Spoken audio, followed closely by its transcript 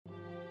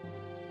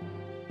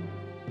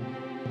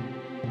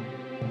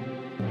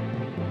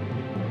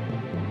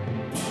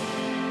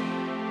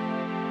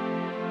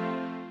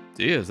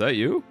Dia, is that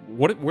you?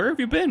 Where have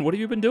you been? What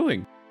have you been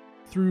doing?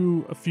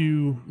 Through a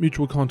few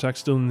mutual contacts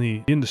still in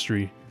the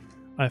industry,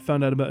 I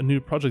found out about a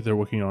new project they're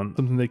working on,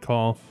 something they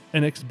call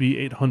NXB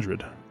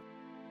 800.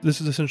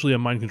 This is essentially a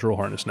mind control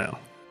harness now.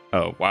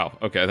 Oh, wow.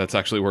 Okay, that's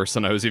actually worse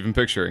than I was even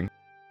picturing.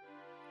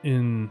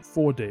 In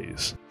 4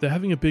 days, they're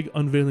having a big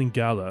unveiling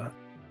gala.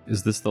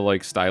 Is this the,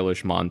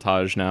 stylish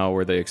montage now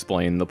where they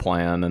explain the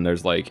plan and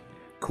there's,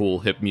 cool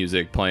hip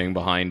music playing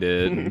behind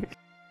it? And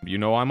you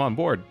know I'm on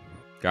board.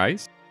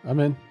 Guys?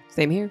 I'm in.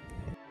 Same here.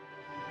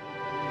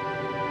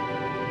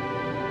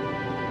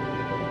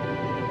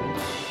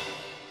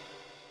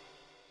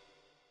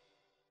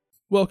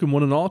 Welcome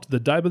one and all to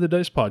the Die by the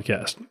Dice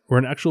podcast. We're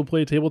an actual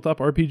play tabletop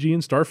RPG in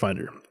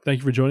Starfinder. Thank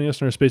you for joining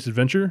us in our space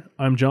adventure.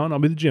 I'm John, I'll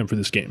be the GM for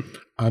this game.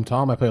 I'm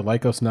Tom, I play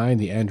Lycos 9,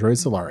 the android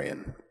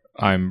Solarian.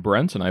 I'm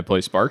Brent, and I play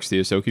Sparks, the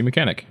Ahsoki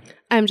mechanic.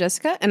 I'm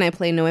Jessica, and I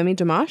play Noemi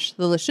Damash,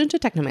 the Lashunta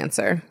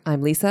Technomancer.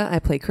 I'm Lisa. I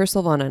play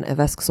Kursilvana, an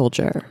Evesk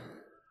soldier.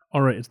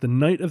 All right, it's the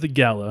night of the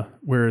gala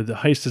where the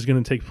heist is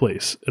going to take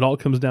place. It all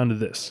comes down to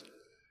this.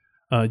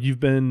 You've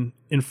been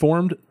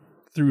informed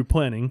through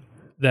planning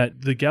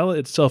that the gala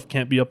itself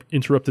can't be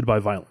interrupted by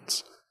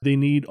violence. They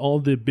need all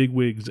the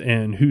bigwigs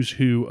and who's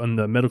who in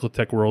the medical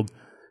tech world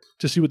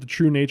to see what the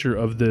true nature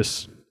of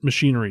this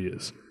machinery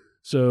is.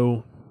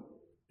 So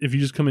if you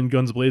just come in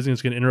guns blazing,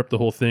 it's going to interrupt the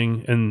whole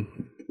thing, and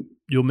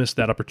you'll miss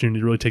that opportunity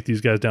to really take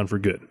these guys down for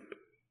good.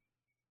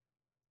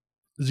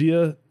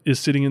 Zia is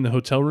sitting in the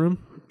hotel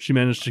room. She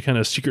managed to kind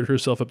of secret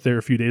herself up there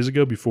a few days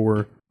ago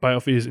before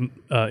Biophase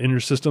Inner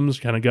Systems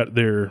kind of got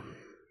their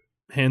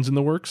hands in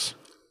the works.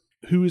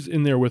 Who is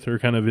in there with her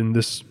kind of in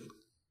this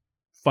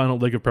final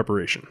leg of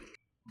preparation?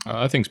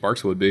 I think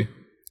Sparks would be.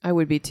 I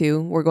would be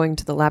too. We're going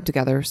to the lab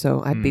together,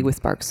 so I'd be with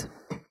Sparks.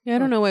 Yeah, I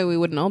don't know why we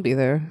wouldn't all be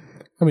there.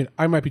 I mean,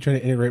 I might be trying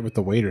to integrate with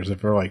the waiters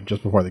if they're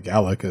just before the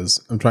gala,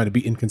 because I'm trying to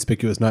be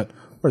inconspicuous, not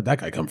where'd that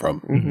guy come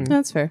from? Mm-hmm.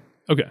 That's fair.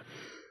 Okay.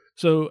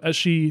 So as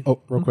she...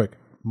 Oh, real quick.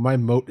 My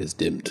moat is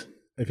dimmed.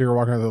 If you're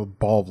walking around with a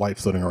ball of light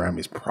floating around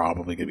me, it's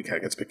probably going to be kind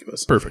of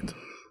conspicuous. Perfect.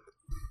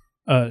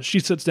 She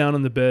sits down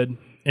on the bed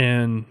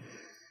and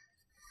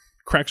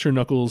cracks her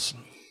knuckles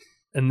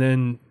and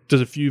then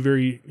does a few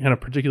very kind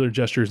of particular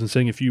gestures and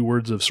saying a few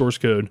words of source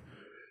code.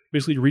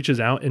 Basically reaches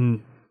out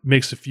and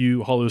makes a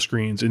few hollow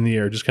screens in the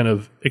air, just kind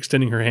of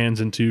extending her hands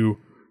into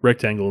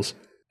rectangles.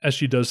 As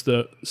she does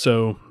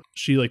so,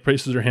 she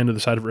places her hand to the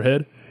side of her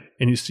head,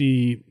 and you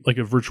see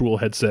a virtual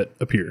headset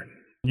appear.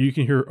 You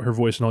can hear her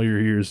voice in all your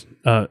ears.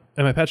 Am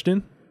I patched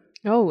in?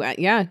 Oh,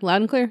 yeah,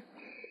 loud and clear.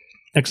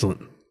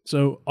 Excellent.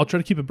 So I'll try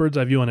to keep a bird's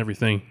eye view on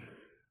everything.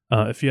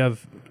 If you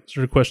have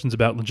sort of questions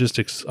about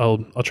logistics,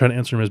 I'll try to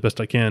answer them as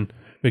best I can.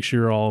 Make sure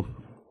you're all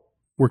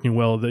working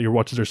well, that your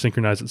watches are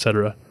synchronized,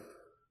 etc.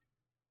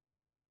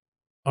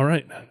 All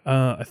right.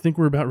 I think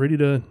we're about ready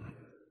to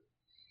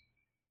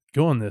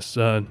go on this.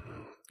 Good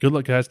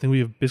luck, guys. I think we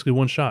have basically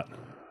one shot.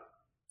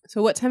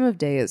 So what time of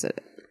day is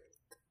it?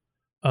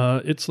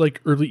 It's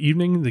early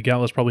evening. The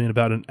gala is probably in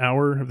about an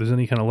hour. If there's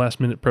any kind of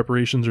last-minute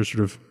preparations or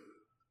sort of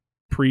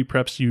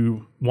pre-preps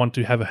you want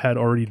to have had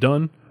already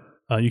done,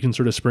 you can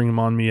sort of spring them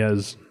on me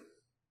as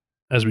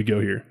we go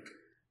here.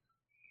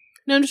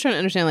 No, I'm just trying to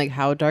understand,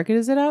 how dark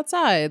is it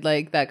outside?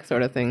 That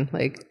sort of thing.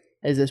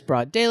 Is this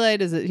broad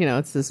daylight? Is it,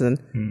 is this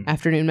an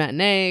afternoon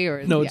matinee?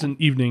 Or No, it's an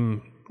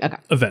evening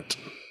event.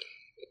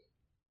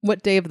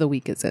 What day of the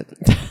week is it?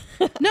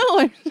 No,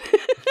 I'm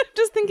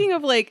just thinking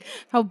of,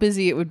 how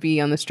busy it would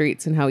be on the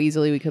streets and how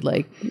easily we could,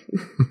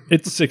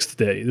 It's the 6th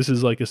day. This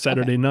is a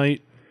Saturday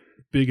night,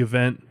 big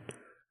event.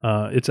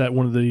 It's at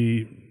one of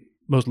the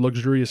most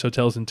luxurious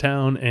hotels in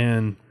town,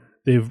 and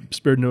they've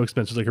spared no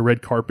expense. There's a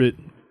red carpet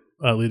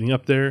leading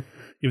up there.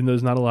 Even though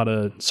there's not a lot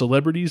of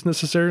celebrities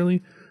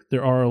necessarily,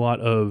 there are a lot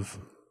of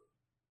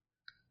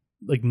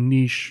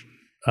niche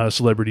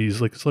celebrities,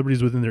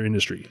 celebrities within their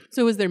industry.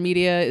 So is there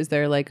media? Is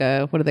there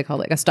a, what do they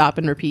call it? A stop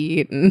and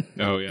repeat? And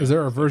Oh, yeah. Is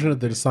there a version of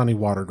the Dasani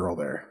water girl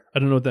there? I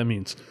don't know what that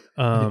means.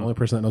 The only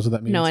person that knows what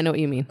that means? No, I know what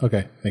you mean.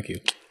 Okay, thank you.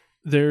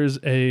 There is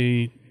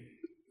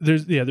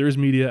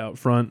media out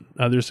front.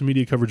 There's some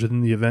media coverage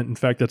within the event. In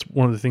fact, that's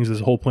one of the things this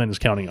whole plan is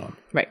counting on.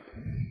 Right.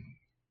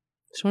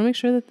 Just want to make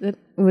sure that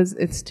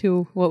it's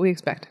to what we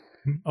expect.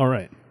 All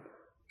right.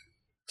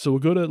 So we'll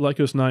go to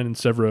Lycos 9 and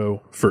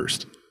Severo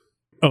first.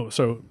 Oh,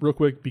 so real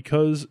quick,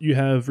 because you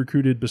have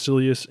recruited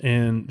Basilius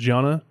and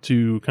Gianna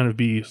to kind of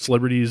be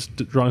celebrities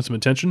drawing some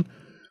attention,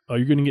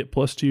 you're going to get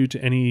 +2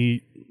 to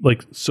any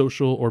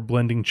social or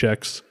blending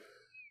checks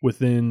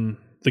within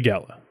the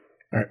gala.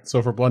 All right,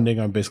 so for blending,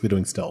 I'm basically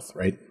doing stealth,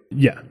 right?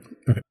 Yeah.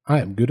 Okay, I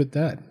am good at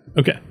that.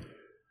 Okay.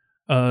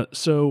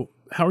 So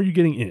how are you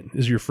getting in?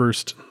 Is your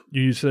first...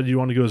 You said you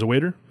want to go as a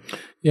waiter?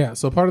 Yeah,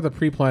 so part of the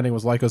pre-planning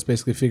was Lycos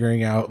basically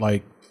figuring out,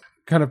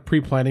 kind of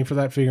pre-planning for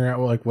that, figuring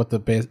out, what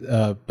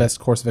the best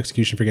course of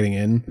execution for getting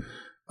in,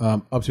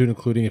 up to and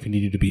including if he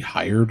needed to be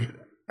hired,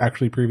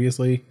 actually,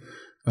 previously,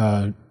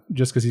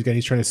 just because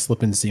he's trying to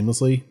slip in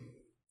seamlessly.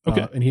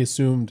 Okay. And he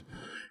assumed...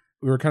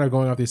 We were kind of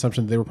going off the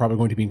assumption that they were probably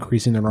going to be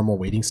increasing their normal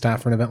waiting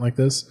staff for an event like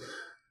this.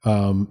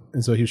 And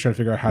so he was trying to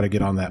figure out how to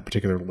get on that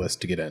particular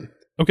list to get in.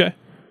 Okay.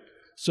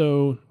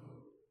 So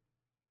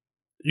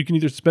you can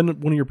either spend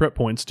one of your prep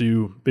points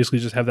to basically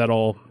just have that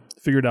all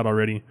figured out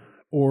already,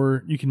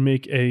 or you can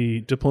make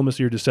a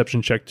diplomacy or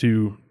deception check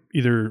to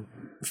either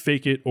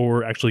fake it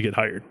or actually get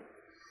hired.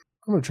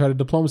 I'm going to try to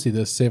diplomacy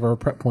this, save our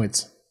prep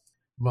points.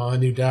 Come on,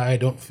 new die,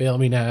 don't fail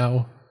me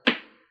now.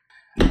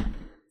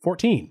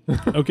 14.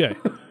 Okay.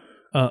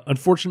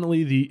 Unfortunately,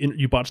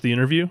 you botched the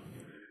interview.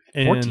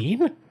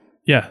 14?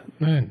 Yeah.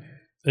 Man.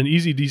 An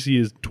easy DC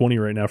is 20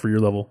 right now for your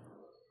level.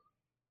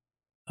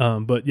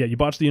 But yeah, you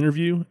botched the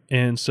interview,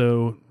 and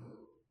so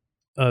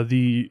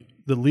the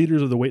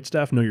leaders of the wait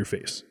staff know your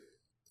face.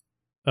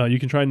 You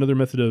can try another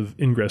method of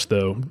ingress,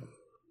 though,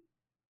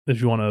 if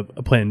you want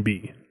a plan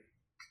B.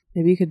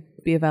 Maybe you could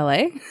be a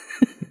valet?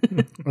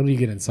 When do you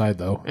get inside,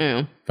 though?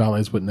 Oh.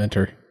 Valets wouldn't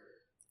enter.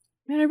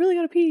 Man, I really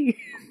gotta pee.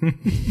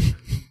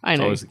 I It's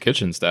know. always the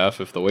kitchen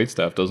staff if the wait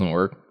staff doesn't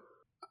work.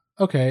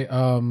 Okay,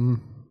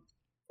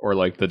 Or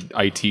like the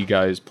IT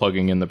guys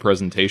plugging in the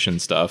presentation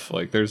stuff.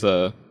 Like there's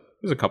a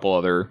couple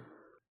other.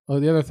 well,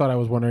 the other thought I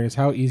was wondering is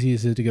how easy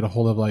is it to get a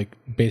hold of, like,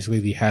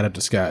 basically the hat of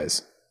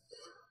disguise?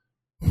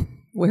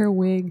 Wear a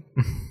wig.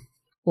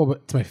 Well,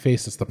 but it's my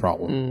face that's the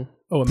problem.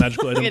 Oh, a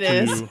magical item It to...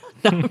 is. No,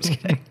 I'm just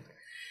kidding.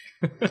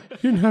 You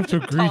didn't have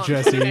to agree,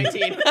 Jesse.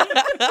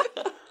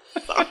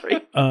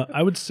 Sorry.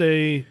 I would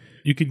say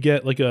you could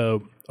get like a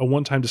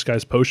one-time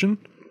disguise potion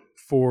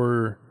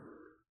for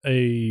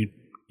a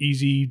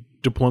easy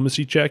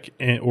diplomacy check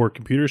or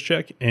computers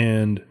check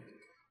and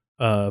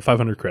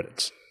 500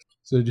 credits.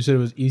 So did you say it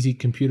was easy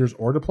computers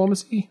or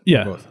diplomacy? Or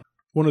Yeah. both?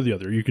 One or the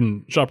other. You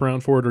can shop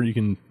around for it, or you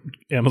can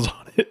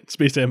Amazon it,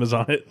 space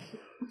Amazon it.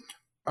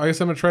 I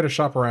guess I'm going to try to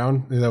shop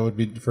around. That would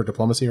be for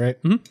diplomacy,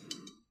 right? Mhm.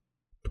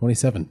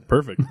 27.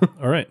 Perfect.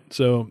 All right.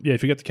 So yeah,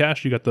 if you got the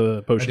cash, you got the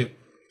I potion. do.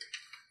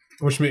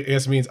 Which I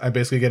guess means I'm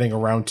basically getting a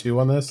round 2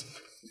 on this.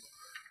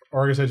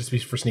 Or I guess I'd just be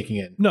for sneaking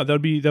in. No,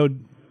 that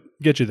would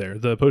get you there.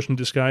 The potion of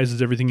disguise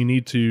is everything you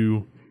need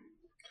to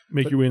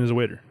make your way in as a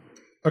waiter.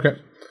 Okay.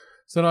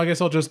 So now I guess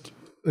I'll just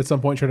at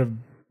some point try to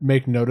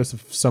make notice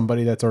of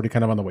somebody that's already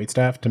kind of on the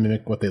waitstaff to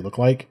mimic what they look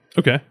like.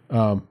 Okay.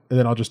 And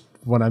then I'll just,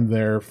 when I'm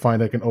there,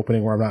 find like an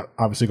opening where I'm not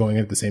obviously going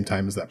in at the same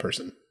time as that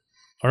person.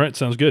 All right.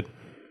 Sounds good.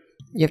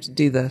 You have to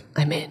do the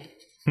I'm in.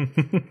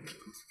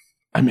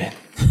 I'm in.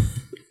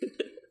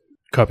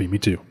 Copy. Me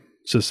too.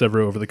 Says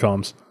Severo over the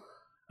comms.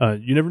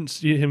 You never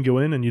see him go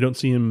in, and you don't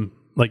see him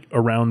like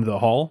around the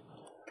hall.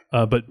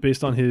 But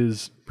based on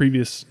his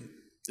previous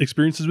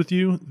experiences with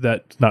you,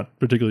 that's not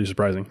particularly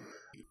surprising.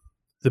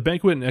 The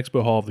banquet and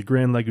expo hall of the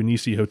Grand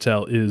Lagunisi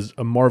Hotel is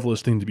a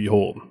marvelous thing to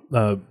behold.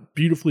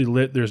 Beautifully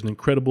lit. There's an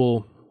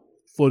incredible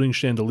floating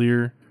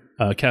chandelier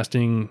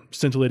casting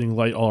scintillating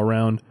light all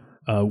around.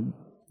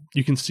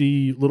 You can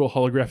see little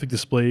holographic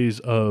displays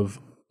of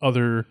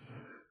other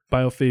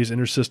biophase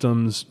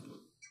intersystems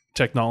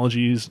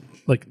technologies,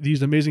 like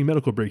these amazing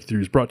medical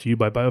breakthroughs brought to you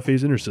by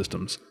Biophase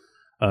Intersystems.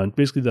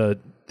 Basically, the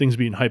things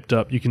being hyped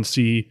up. You can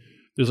see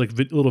there's like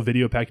little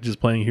video packages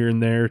playing here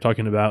and there,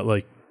 talking about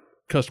like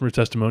customer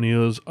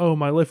testimonials. Oh,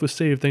 my life was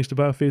saved thanks to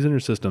Biophase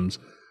Intersystems.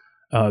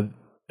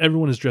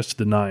 Everyone is dressed to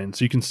the nines,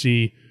 so you can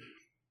see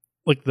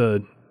like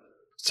the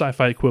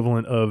sci-fi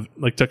equivalent of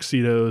like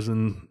tuxedos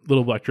and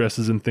little black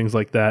dresses and things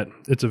like that.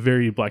 It's a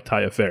very black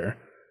tie affair.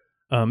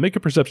 Make a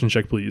perception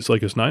check, please,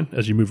 Lycos 9,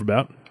 as you move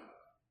about.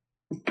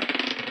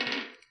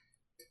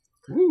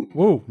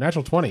 Whoa,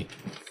 natural 20.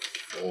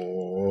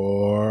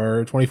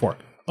 Or 24.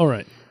 All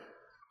right.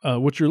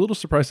 What you're a little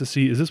surprised to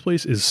see is this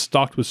place is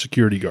stocked with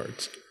security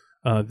guards.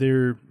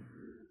 They're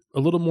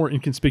a little more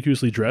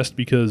inconspicuously dressed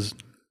because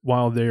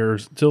while they're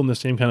still in the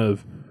same kind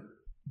of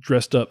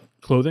dressed up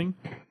clothing,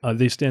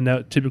 they stand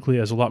out typically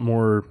as a lot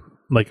more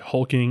like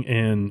hulking,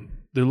 and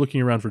they're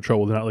looking around for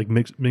trouble. They're not like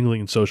mingling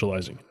and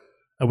socializing.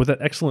 With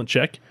that excellent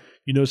check,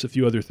 you notice a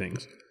few other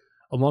things.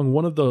 Along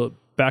one of the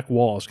back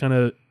walls, kind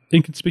of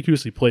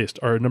inconspicuously placed,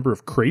 are a number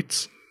of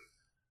crates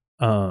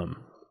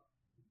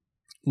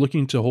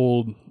looking to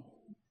hold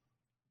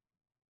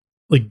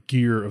like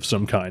gear of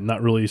some kind.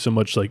 Not really so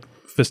much like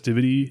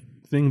festivity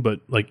thing, but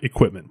like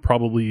equipment,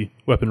 probably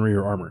weaponry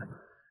or armor.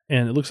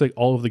 And it looks like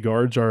all of the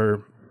guards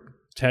are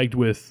tagged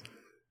with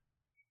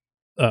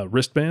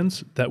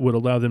wristbands that would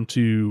allow them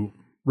to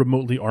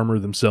remotely armor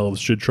themselves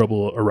should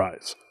trouble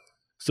arise.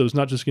 So it's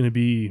not just going to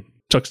be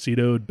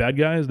tuxedoed bad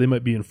guys. They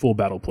might be in full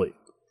battle plate.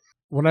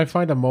 When I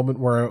find a moment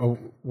where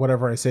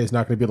whatever I say is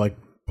not going to be like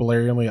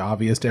blaringly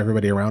obvious to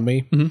everybody around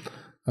me,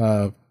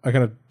 I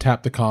kind of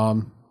tap the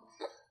comm.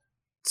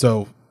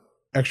 So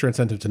extra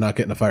incentive to not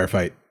get in a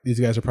firefight. These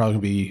guys are probably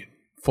going to be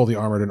fully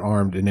armored and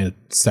armed in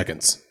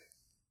seconds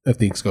if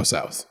things go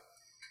south.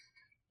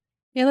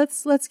 Yeah,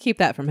 let's keep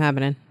that from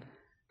happening.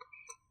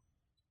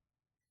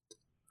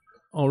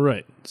 All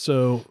right.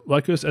 So,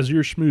 Lycos, as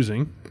you're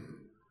schmoozing,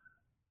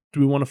 do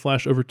we want to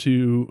flash over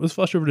to... Let's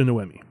flash over to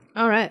Noemi.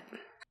 All right.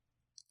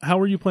 How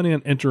are you planning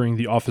on entering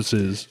the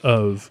offices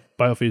of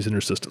Biophase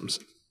Intersystems?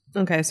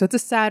 Okay, so it's a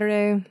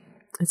Saturday.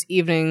 It's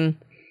evening.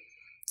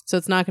 So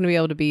it's not going to be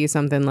able to be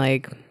something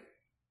like,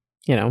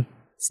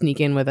 sneak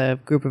in with a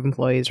group of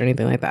employees or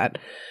anything like that.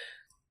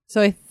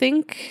 So I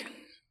think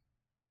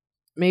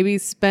maybe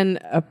spend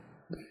a.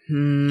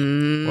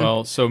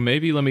 Well, so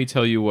maybe let me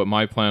tell you what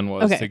my plan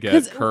was to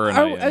get Kerr and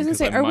I I in. was going to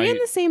say, are we in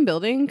the same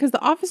building? Because the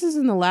offices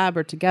and the lab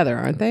are together,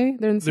 aren't they?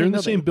 They're in the same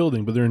building. Same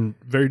building, but they're in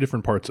very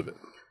different parts of it.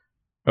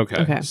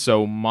 Okay.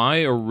 So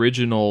my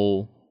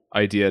original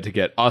idea to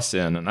get us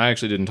in, and I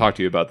actually didn't talk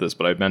to you about this,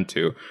 but I meant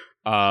to,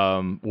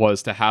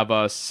 was to have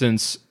us,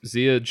 since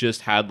Zia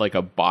just had like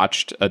a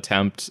botched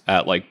attempt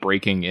at like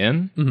breaking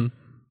in,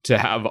 to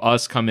have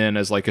us come in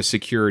as like a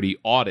security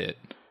audit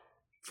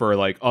for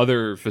like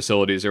other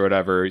facilities or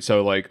whatever.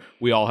 So like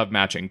we all have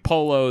matching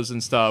polos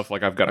and stuff.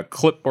 Like I've got a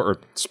clipboard,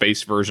 or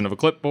space version of a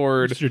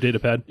clipboard. Just your data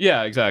pad.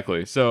 Yeah,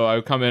 exactly. So I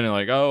would come in and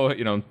like, oh,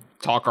 you know,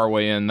 talk our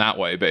way in that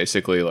way,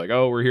 basically. Like,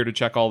 oh, we're here to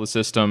check all the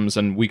systems.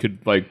 And we could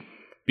like,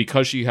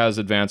 because she has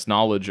advanced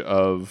knowledge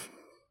of,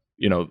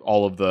 you know,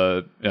 all of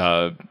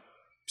the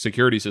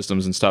security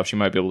systems and stuff, she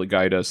might be able to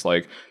guide us.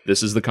 Like,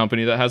 this is the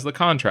company that has the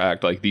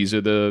contract. Like, these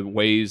are the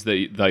ways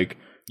that like,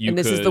 and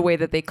this is the way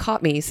that they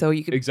caught me, so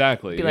you could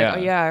exactly be like, oh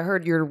yeah, I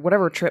heard your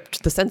whatever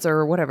tripped the sensor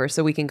or whatever,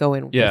 so we can go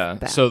in with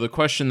that. So the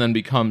question then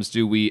becomes,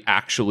 do we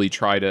actually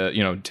try to,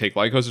 you know, take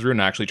Lycos' route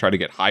and actually try to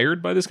get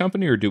hired by this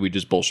company, or do we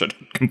just bullshit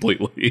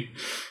completely?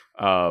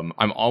 I'm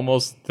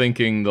almost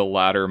thinking the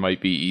latter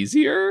might be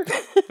easier.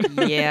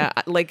 Yeah,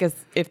 like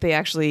if they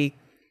actually...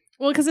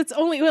 Well, because it's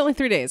only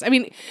 3 days. I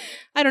mean,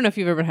 I don't know if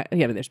you've ever had,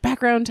 there's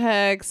background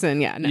checks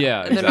and and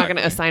they're not going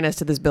to assign us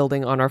to this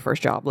building on our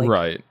first job. Like,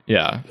 right.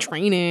 Yeah.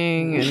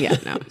 Training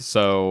and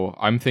So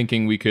I'm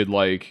thinking we could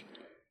like,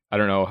 I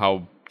don't know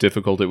how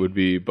difficult it would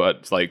be,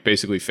 but like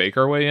basically fake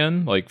our way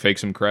in, like fake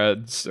some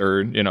creds,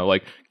 or, you know,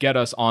 like get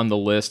us on the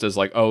list as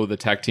like, oh, the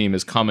tech team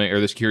is coming or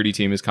the security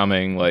team is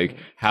coming, like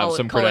have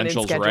some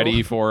credentials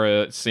ready for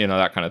it, so, you know,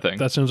 that kind of thing.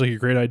 That sounds like a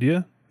great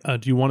idea.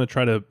 Do you want to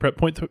try to prep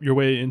point your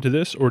way into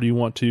this, or do you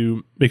want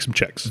to make some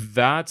checks?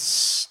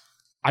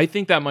 I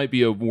think that might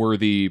be a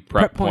worthy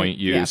prep point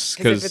use.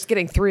 Because if it's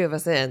getting 3 of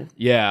us in.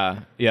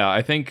 Yeah.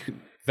 I think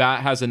that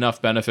has enough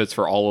benefits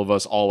for all of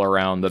us all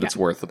around that it's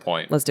worth the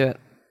point. Let's do it.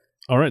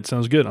 All right,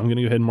 sounds good. I'm going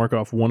to go ahead and mark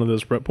off one of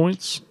those prep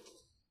points.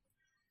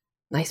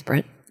 Nice,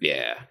 Brent.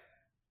 Yeah.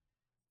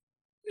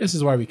 This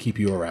is why we keep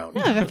you around.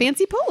 Yeah, I have a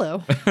fancy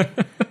polo.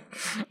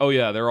 Oh,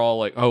 yeah. They're all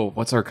like, oh,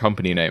 what's our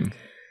company name?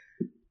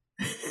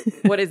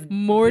 What is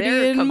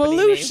Mordian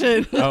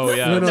Molution? Oh,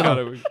 yeah.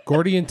 No.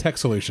 Gordian Tech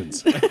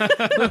Solutions. The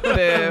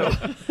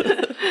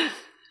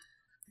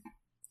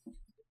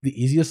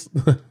easiest,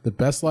 the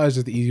best lies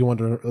are the easy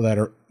one that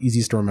are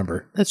easiest to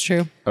remember. That's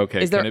true.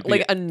 Okay. Is there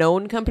like a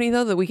known company,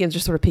 though, that we can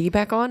just sort of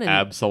piggyback on? And...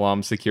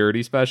 Absalom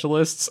Security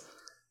Specialists?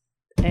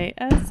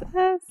 ASS?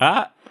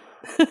 Ah.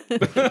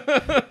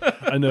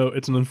 I know,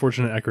 it's an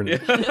unfortunate acronym.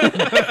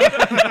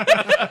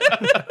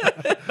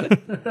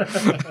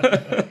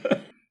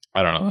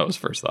 I don't know. That was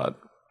first thought,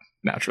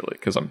 naturally,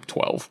 because I'm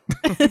 12.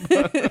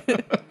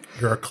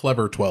 You're a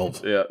clever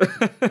 12. Yeah.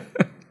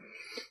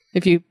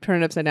 If you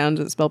turn it upside down,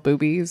 does it spell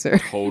boobies? Or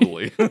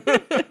Totally.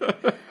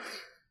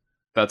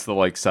 That's the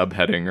like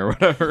subheading or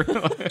whatever.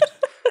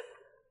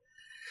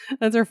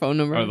 That's our phone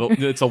number.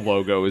 It's a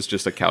logo. It's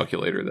just a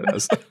calculator that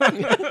has.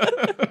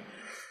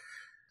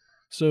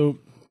 So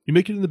you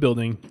make it in the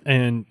building,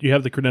 and you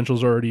have the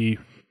credentials already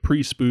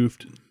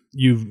pre-spoofed.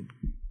 You've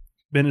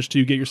managed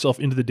to get yourself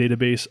into the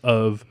database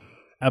of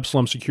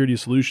Absalom Security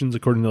Solutions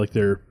according to like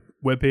their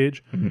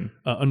webpage. Mm-hmm.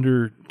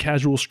 Under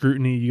casual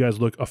scrutiny, you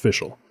guys look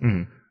official.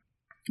 Mm-hmm.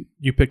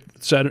 You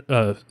picked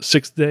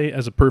sixth day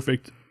as a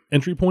perfect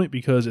entry point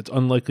because it's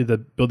unlikely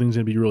that building's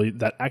going to be really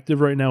that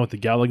active right now with the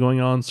gala going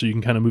on, so you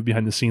can kind of move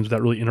behind the scenes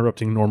without really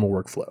interrupting normal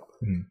workflow.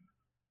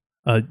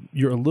 Mm-hmm.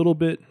 You're a little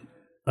bit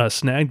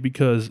snagged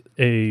because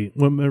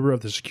one member of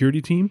the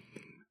security team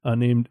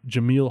named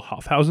Jamil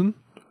Hoffhausen,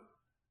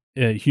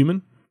 a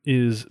human,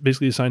 is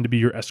basically assigned to be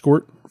your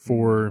escort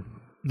for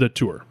the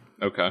tour.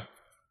 Okay.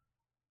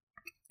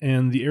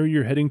 And the area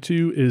you're heading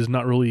to is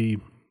not really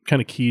kind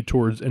of key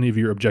towards any of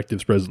your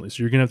objectives presently.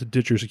 So you're going to have to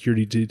ditch your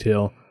security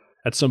detail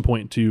at some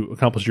point to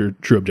accomplish your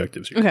true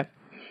objectives here. Okay.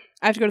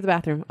 I have to go to the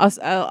bathroom.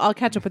 I'll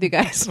catch up with you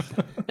guys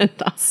and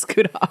I'll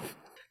scoot off.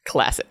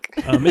 Classic.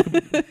 Go ahead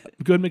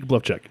and make a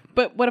bluff check.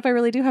 But what if I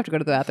really do have to go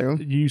to the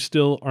bathroom? You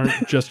still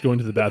aren't just going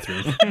to the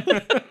bathroom.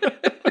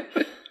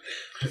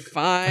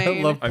 Fine.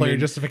 I love player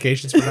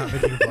justifications for not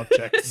making bluff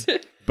checks.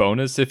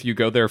 Bonus if you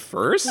go there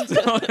first?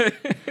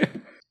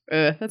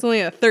 That's only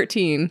a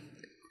 13.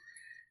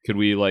 Could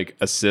we like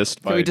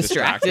assist by we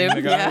distract distracting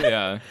him? the guy?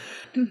 Yeah.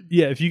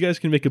 Yeah, if you guys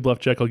can make a bluff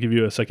check, I'll give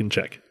you a second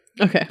check.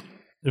 Okay.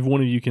 If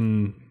one of you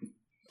can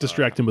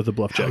distract him with a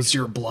bluff check. How's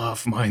your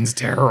bluff? Mine's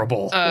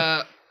terrible.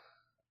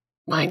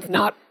 Mine's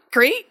not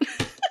great.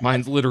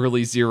 Mine's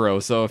literally 0.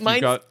 So if Mine's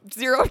you got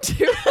 0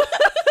 too.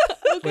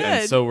 Oh, good.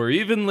 and so we're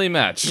evenly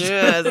matched.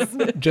 Yes.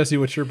 Jesse,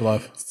 what's your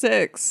bluff?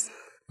 6.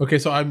 Okay,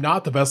 so I'm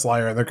not the best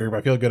liar in the group.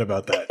 I feel good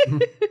about that.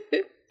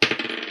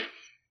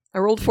 I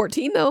rolled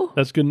 14 though.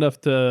 That's good enough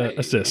to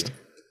assist.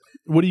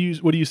 What do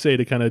you say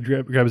to kind of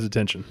grab his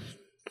attention?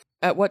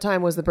 At what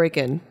time was the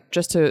break-in?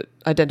 Just to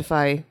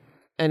identify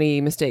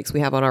any mistakes we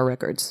have on our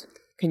records.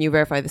 Can you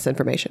verify this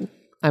information?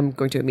 I'm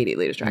going to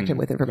immediately distract him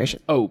with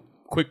information. Oh,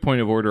 quick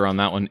point of order on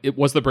that one.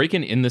 Was the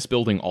break-in in this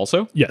building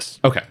also? Yes.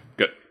 Okay,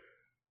 good.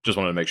 Just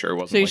wanted to make sure it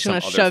wasn't So you like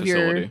some should other shove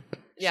facility.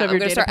 Yeah, I'm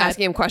going to start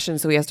asking him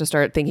questions so he has to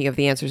start thinking of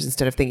the answers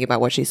instead of thinking about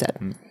what she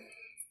said.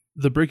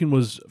 The break-in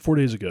was 4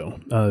 days ago,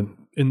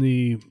 in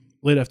the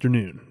late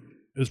afternoon.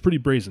 It was pretty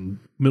brazen.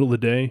 Middle of the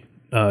day.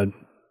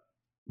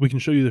 We can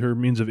show you her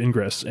means of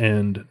ingress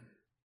and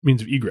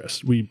means of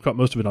egress. We caught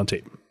most of it on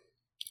tape.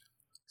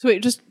 So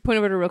wait, just point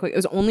over to real quick. It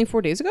was only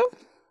 4 days ago?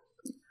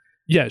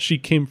 Yeah, she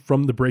came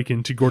from the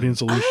break-in to Gordian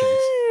Solutions.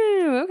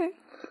 Oh, okay.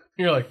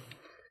 You're like,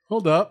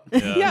 hold up.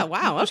 Yeah,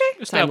 wow, okay.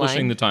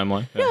 Establishing the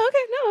timeline. Yeah,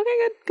 okay, no, okay,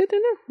 good. Good to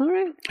know. All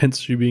right. Hence,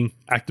 she being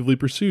actively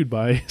pursued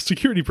by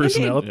security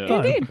personnel at the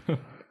time. Indeed.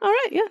 All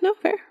right, yeah, no,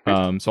 fair.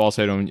 So I'll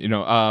say to him,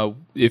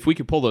 if we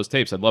could pull those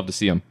tapes, I'd love to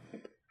see them.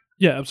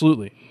 Yeah,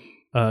 absolutely.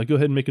 Go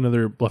ahead and make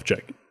another bluff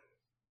check.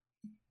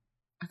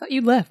 I thought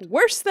you left.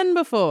 Worse than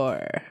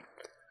before.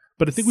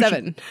 But I think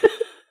 7.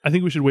 I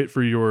think we should wait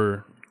for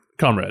your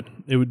comrade.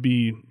 It would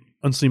be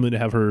unseemly to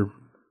have her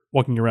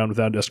walking around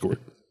without an escort.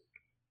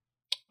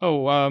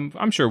 Oh,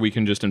 I'm sure we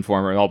can just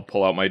inform her. I'll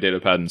pull out my data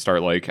pad and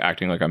start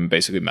acting like I'm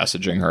basically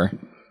messaging her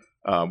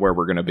where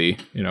we're going to be.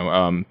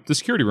 The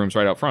security room's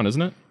right out front,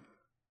 isn't it?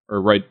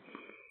 Or right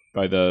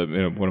by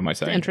the what am I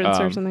saying? The entrance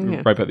or something.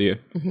 Yeah. Right by the.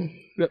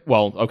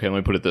 Well, okay. Let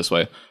me put it this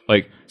way: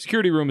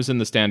 security room is in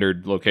the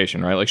standard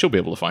location, right? She'll be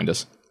able to find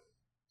us.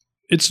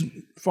 It's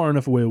far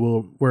enough away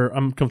where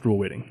I'm comfortable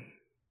waiting.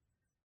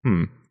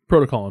 Hmm.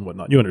 Protocol and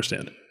whatnot. You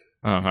understand.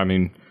 I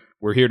mean,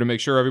 we're here to make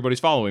sure everybody's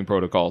following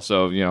protocol.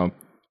 So,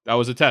 that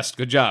was a test.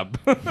 Good job.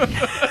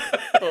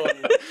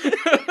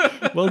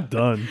 Well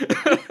done.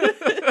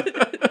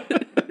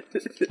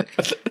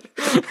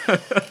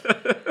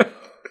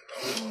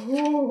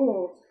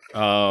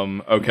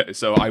 Okay,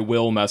 so I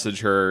will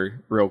message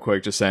her real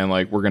quick just saying,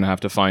 we're going to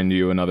have to find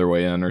you another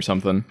way in or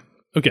something.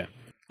 Okay.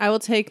 I will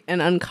take an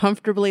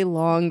uncomfortably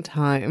long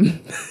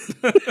time.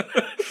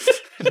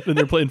 And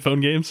they're playing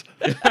phone games.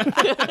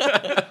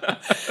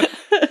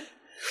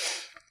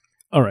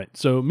 All right.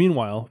 So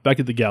meanwhile, back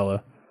at the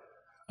gala,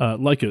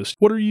 Lycos,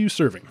 what are you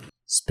serving?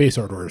 Space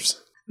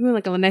orders. Ooh,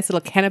 like a nice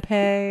little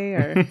canapé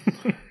or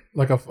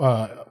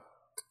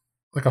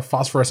Like a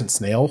phosphorescent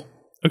snail.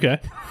 Okay.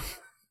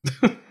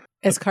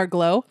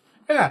 escargot.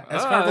 Yeah,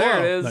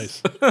 there it is.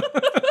 Nice.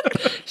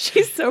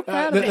 She's so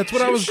proud of me. That's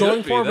what I was should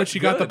going be. for, but That's she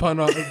got the good. pun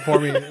for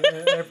me.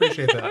 I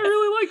appreciate that. I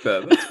really like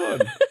that. That's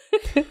fun.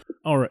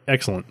 All right.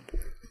 Excellent.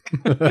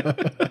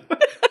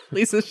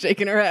 Lisa's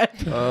shaking her head.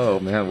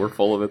 Oh, man, we're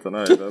full of it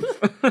tonight.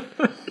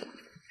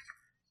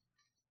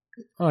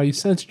 Oh, you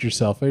censored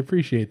yourself. I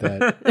appreciate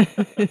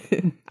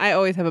that. I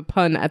always have a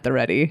pun at the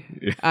ready.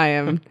 Yeah. I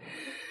am.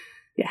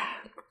 Yeah,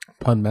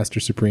 Pun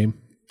Master Supreme.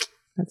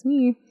 that's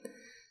me.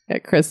 Yeah,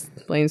 Chris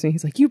blames me.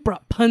 He's like, "You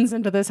brought puns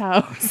into this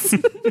house."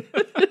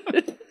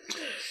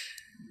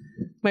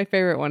 My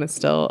favorite one is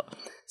still.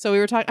 So we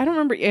were talking. I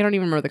don't even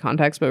remember the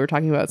context, but we were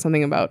talking about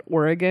something about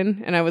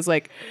Oregon, and I was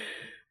like,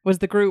 "Was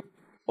the group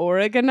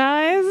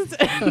organized?"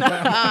 And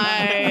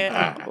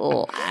I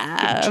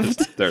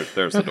laughed. There's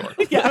the door.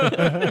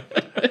 Yeah.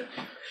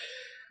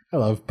 I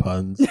love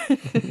puns.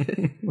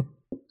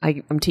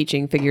 I'm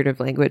teaching figurative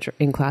language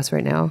in class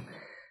right now,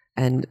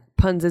 and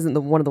puns isn't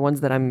one of the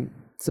ones that I'm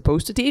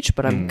supposed to teach,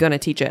 but I'm gonna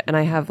teach it. And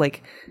I have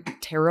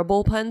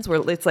terrible puns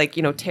where it's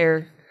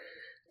tear.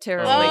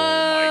 Oh my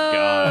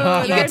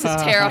god! You guys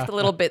just tear off the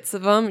little bits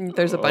of them. And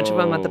there's a bunch of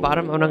them at the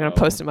bottom. I'm not going to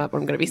post them up.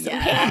 I'm going to be so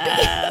happy.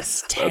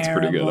 Yes, That's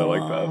pretty good. I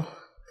like that. All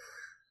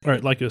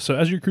right, Lycos. So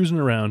as you're cruising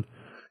around,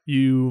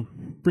 you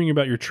bring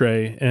about your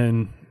tray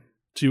and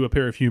to a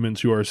pair of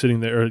humans who are sitting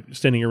there or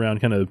standing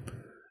around kind of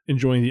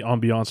enjoying the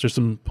ambiance. There's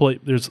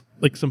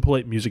some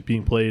polite music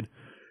being played.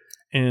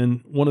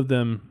 And one of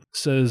them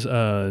says,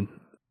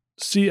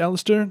 "See,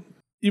 Alistair,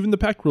 even the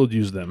Pact World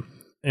use them."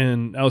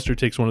 And Alistair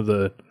takes one of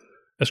the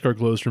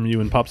escargots from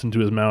you and pops into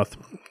his mouth.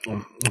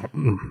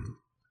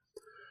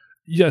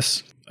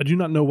 "Yes, I do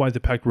not know why the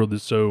Pact World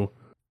is so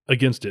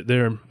against it.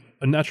 They're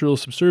a natural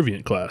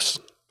subservient class."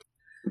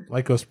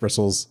 Lycos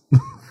bristles,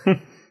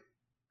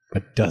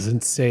 but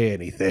doesn't say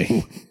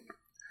anything.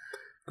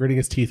 Gritting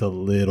his teeth a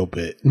little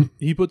bit.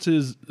 He puts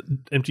his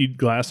emptied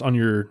glass on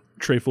your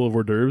tray full of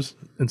hors d'oeuvres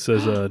and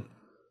says,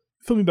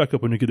 "Fill me back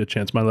up when you get a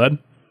chance, my lad."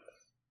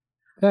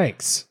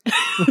 Thanks.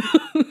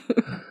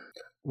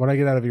 When I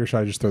get out of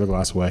earshot, I just throw the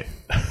glass away.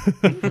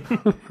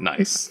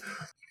 Nice.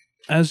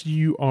 As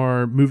you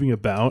are moving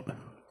about,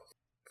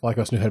 If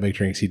Lycos knew how to make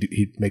drinks,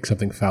 he'd make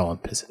something foul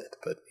and piss in it,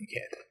 but he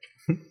can't.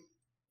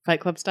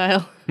 Fight Club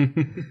style. I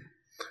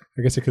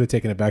guess I could have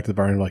taken it back to the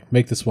bar and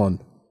make this one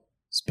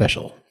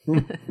special.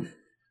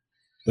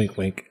 Wink,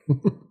 wink.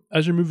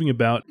 as you're moving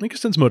about, make a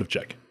sense motive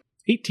check.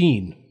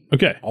 18.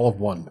 Okay. All of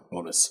one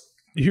bonus.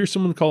 You hear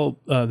someone call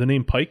the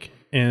name Pike,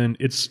 and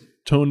it's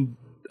toned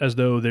as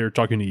though they're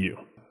talking to you.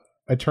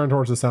 I turn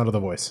towards the sound of the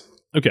voice.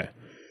 Okay.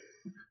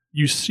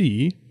 You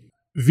see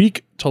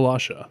Veek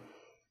Talasha,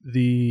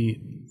 the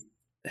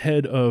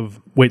head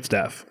of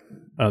waitstaff,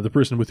 the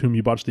person with whom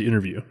you botched the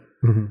interview.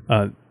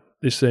 Mm-hmm.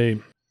 They say,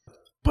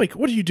 Pike,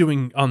 what are you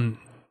doing on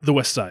the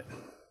west side?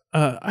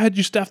 I had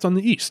you staffed on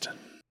the east. I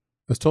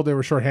was told they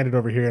were short-handed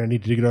over here and I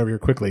needed to get over here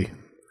quickly.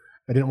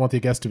 I didn't want the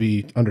guests to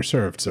be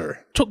underserved,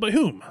 sir. Told by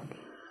whom?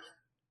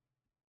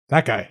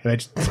 That guy. And I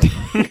just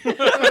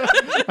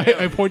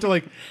I point to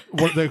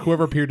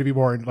whoever appeared to be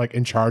more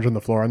in charge on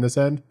the floor on this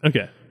end.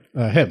 Okay.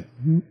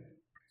 Him.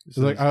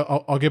 So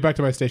I'll get back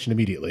to my station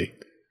immediately.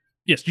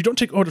 Yes, you don't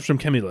take orders from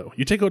Camilo.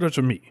 You take orders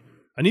from me.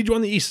 I need you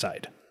on the east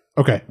side.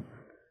 Okay.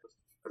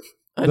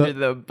 Under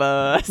the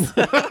bus.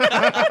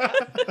 I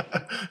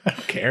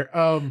don't care.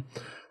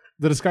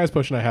 The disguise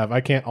potion I have, I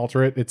can't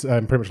alter it.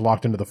 I'm pretty much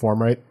locked into the form,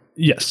 right?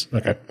 Yes.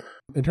 Okay.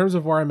 In terms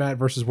of where I'm at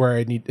versus where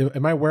I need,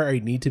 am I where I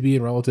need to be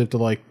in relative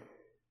to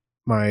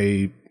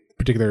my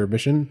particular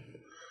mission?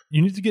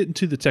 You need to get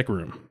into the tech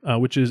room,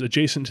 which is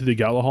adjacent to the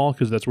gala hall,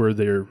 because that's where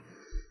they're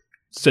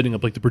setting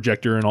up the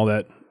projector and all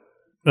that.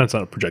 That's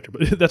not a projector,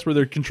 but that's where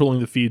they're controlling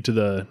the feed to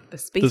the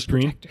space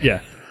screen. projector.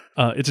 Yeah.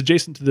 It's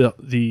adjacent to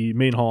the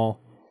main hall,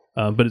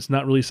 but it's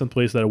not really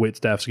someplace that a wait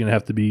staff is going to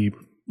have to be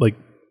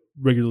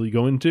regularly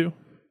going to.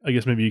 I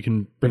guess maybe you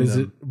can. But is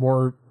it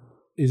more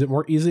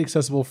easily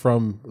accessible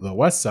from the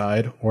west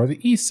side or the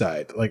east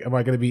side? Am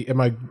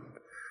I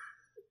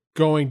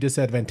going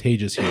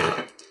disadvantageous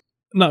here?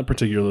 Not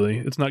particularly.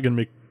 It's not going to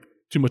make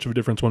too much of a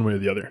difference one way or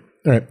the other.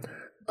 All right.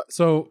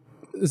 So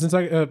since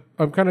I'm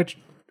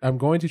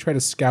going to try to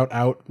scout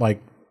out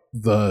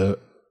the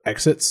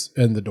exits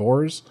and the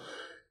doors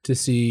to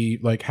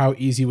see how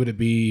easy would it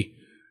be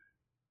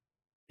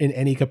in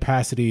any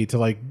capacity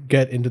to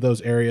get into those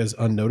areas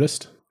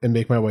unnoticed and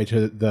make my way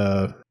to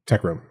the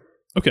tech room.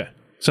 Okay.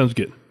 Sounds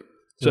good.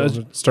 So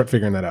I'll start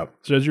figuring that out.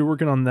 So as you're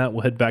working on that,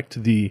 we'll head back to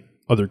the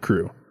other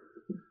crew.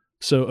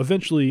 So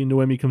eventually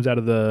Noemi comes out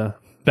of the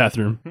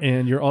bathroom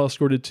and you're all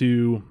escorted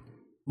to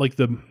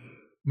the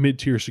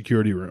mid-tier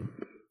security room.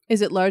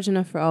 Is it large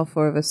enough for all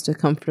four of us to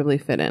comfortably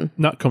fit in?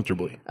 Not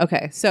comfortably.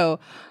 Okay, so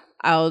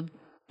I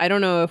don't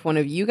know if one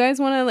of you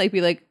guys want to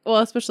be well,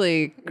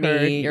 especially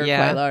Kurt, you're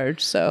quite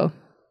large, so.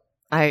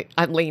 Can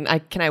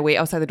I wait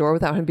outside the door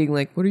without him being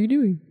like, what are you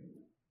doing?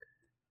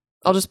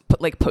 I'll just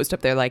post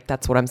up there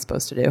that's what I'm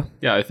supposed to do.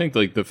 Yeah, I think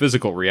the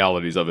physical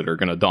realities of it are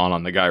going to dawn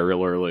on the guy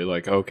real early.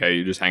 Okay,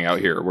 you just hang out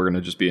here. We're going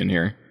to just be in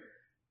here.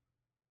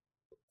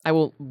 I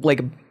will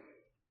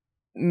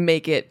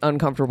make it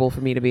uncomfortable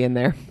for me to be in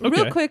there.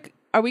 Okay. Real quick,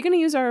 are we going to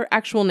use our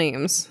actual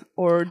names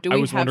or do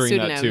we have pseudonyms? I was wondering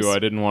that too. I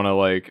didn't want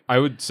to I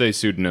would say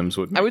pseudonyms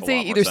would make I would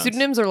say either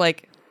pseudonyms or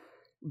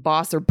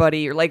boss or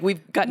buddy or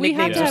we've got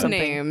nicknames or something.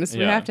 Names.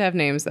 We have to have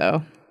names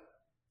though.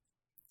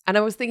 And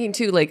I was thinking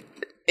too,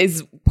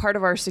 is part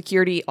of our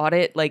security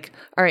audit all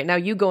right, now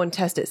you go and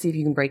test it, see if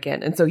you can break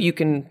in, and so you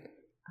can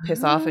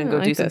piss off and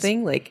go do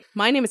something.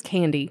 My name is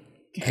Candy.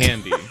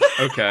 Candy.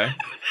 Okay.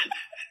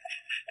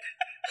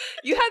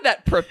 You had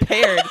that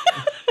prepared.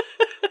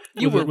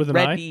 You were with an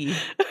ready.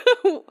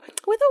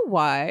 With a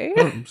Y.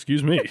 Oh,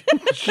 excuse me.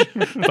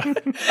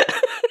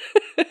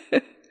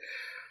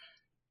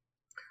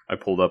 I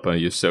pulled up a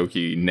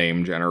Yosoki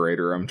name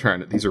generator.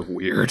 These are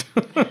weird.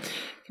 Can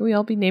we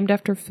all be named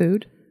after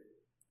food?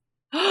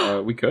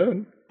 We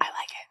could. I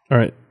like it. All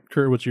right.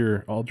 Kurt, what's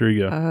your alter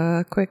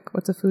ego? Quick,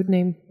 what's a food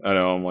name? I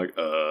know, I'm hold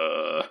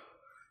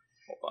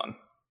on.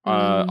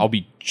 I'll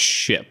be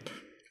Chip.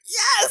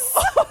 Yes!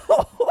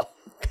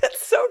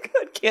 That's so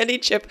good. Candy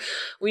Chip.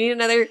 We need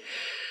another.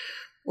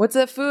 What's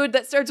a food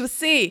that starts with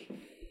C?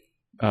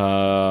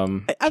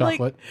 I'm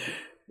chocolate.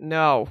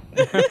 No.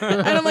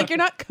 And I'm you're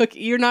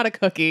not a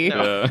cookie.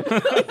 No.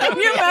 Can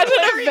you imagine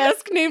a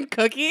Vesk named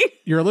Cookie?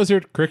 You're a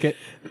lizard, cricket.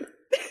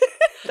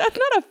 That's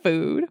not a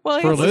food. Well,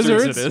 For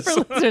lizards, it is.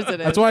 For lizards it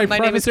is. That's why I My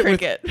name is preface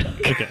it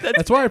Cricket. Okay.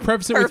 That's why I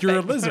preface it with you're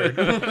a Perfect.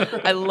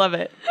 lizard. I love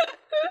it.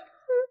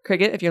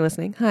 Cricket, if you're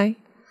listening, hi.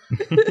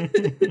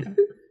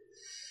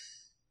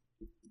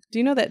 Do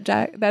you know that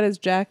that is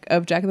Jack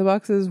of Jack in the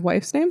Box's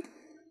wife's name?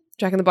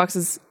 Jack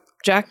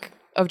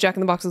of Jack in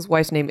the Box's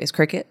wife's name is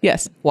Cricket?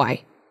 Yes.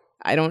 Why?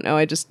 I don't know.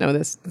 I just know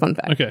this fun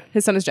fact. Okay.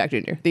 His son is Jack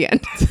Jr. The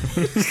end.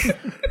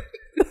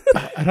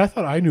 And I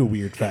thought I knew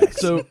weird facts.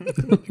 So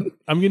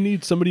I'm going to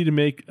need somebody to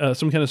make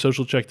some kind of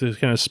social check to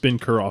kind of spin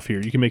Kerr off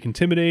here. You can make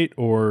Intimidate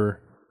or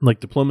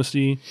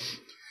diplomacy.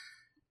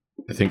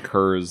 I think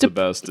Kerr is the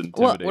best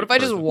intimidate. What if I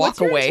just person. walk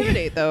What's your away?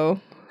 Intimidate though?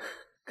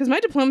 Because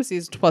my diplomacy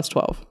is plus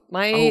 12.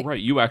 Oh, right.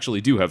 You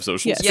actually do have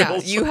social Yes. Yeah,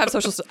 skills. you have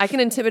social. I can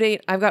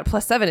intimidate. I've got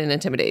 +7 in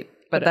intimidate,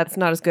 but that's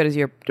not as good as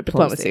your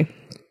diplomacy.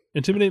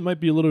 Intimidate might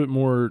be a little bit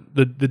more.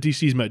 The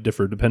DCs might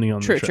differ depending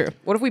on True, the check. true.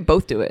 What if we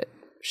both do it?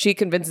 She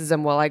convinces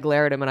him while I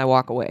glare at him and I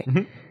walk away.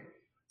 Mm-hmm.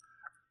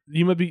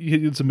 You might be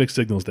getting some mixed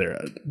signals there.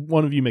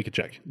 One of you make a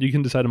check. You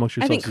can decide amongst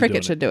I yourselves. think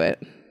Cricket should do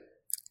it.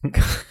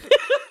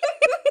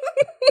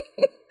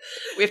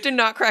 We have to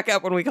not crack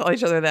up when we call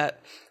each other that.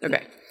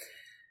 Okay.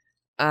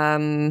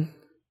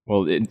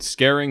 Well,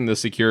 scaring the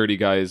security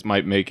guys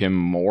might make him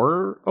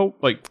more. Oh,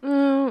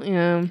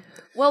 yeah.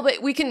 Well,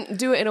 but we can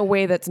do it in a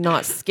way that's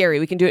not scary.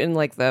 We can do it in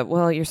like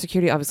your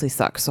security obviously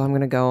sucks, so I'm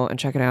going to go and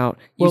check it out.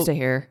 You stay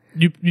here.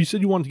 You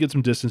said you wanted to get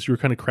some distance. You were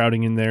kind of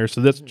crowding in there,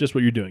 so that's just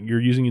what you're doing.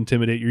 You're using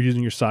intimidate. You're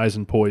using your size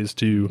and poise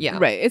to. Yeah.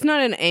 Right. It's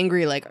not an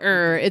angry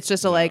it's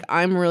just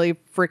I'm really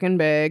freaking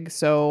big,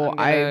 so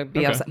I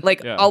be upset.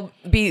 Like I'll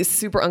be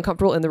super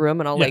uncomfortable in the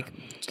room, and I'll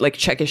like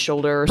check his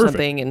shoulder or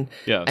something, and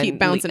keep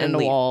bouncing into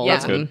walls. Yeah.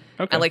 That's good.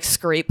 Okay. And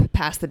scrape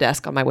past the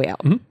desk on my way out.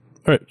 Mm-hmm.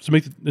 All right, so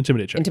make the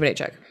intimidate check. Intimidate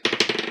check.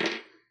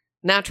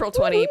 Natural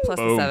 20 plus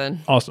a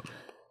 7. Awesome.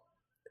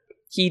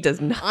 He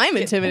does not. I'm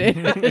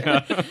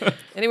intimidated.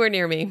 Anywhere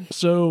near me.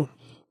 So,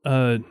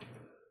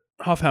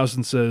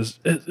 Hoffhausen says,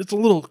 it's a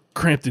little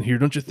cramped in here,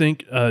 don't you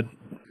think?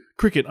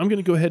 Cricket, I'm going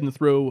to go ahead and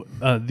throw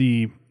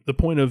the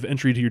point of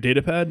entry to your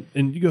data pad,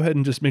 and you go ahead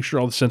and just make sure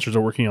all the sensors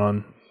are working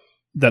on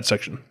that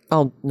section.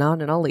 I'll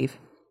nod and I'll leave.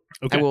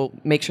 Okay. I will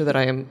make sure that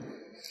I am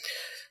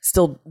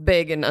still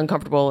big and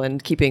uncomfortable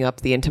and keeping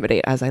up the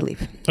intimidate as I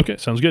leave. Okay,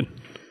 sounds good.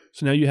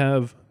 So now you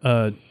have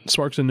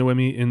Sparks and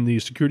Noemi in the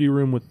security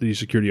room with the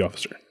security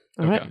officer.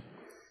 All right.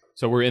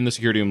 So we're in the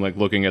security room,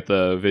 looking at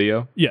the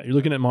video? Yeah, you're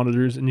looking at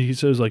monitors, and he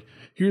says,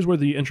 here's where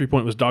the entry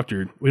point was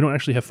doctored. We don't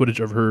actually have footage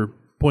of her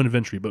point of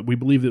entry, but we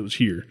believe it was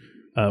here,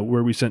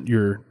 where we sent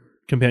your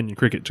companion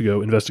Cricket to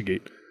go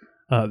investigate.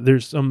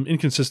 There's some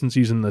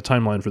inconsistencies in the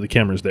timeline for the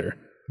cameras there.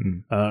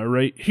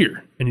 Right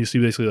here. And you see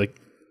basically,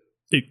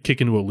 it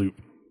kick into a loop.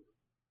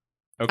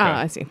 Okay.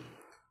 I see.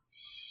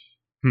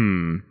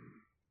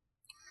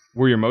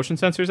 Were your motion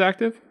sensors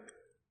active?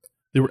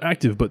 They were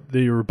active, but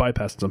they were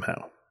bypassed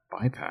somehow.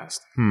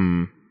 Bypassed?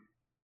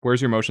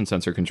 Where's your motion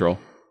sensor control?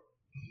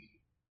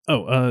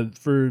 Oh,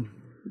 for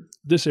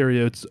this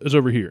area, it's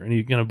over here. And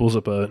he kind of pulls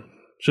up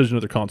shows you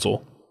another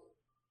console.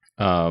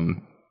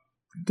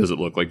 Does it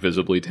look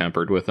visibly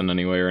tampered with in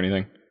any way or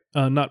anything?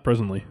 Not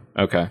presently.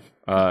 Okay.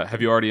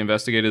 Have you already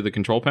investigated the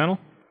control panel?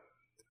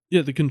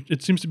 Yeah,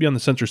 it seems to be on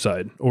the sensor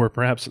side, or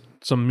perhaps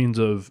some means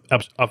of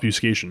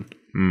obfuscation.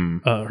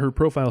 Her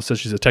profile says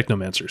she's a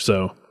technomancer,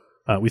 so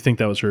we think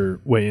that was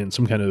her way in,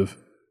 some kind of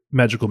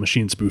magical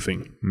machine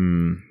spoofing.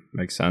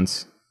 Makes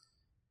sense.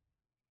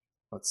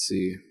 Let's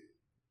see.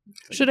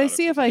 Should I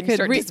see if I could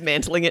start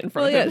dismantling it in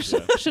front of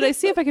him? Should I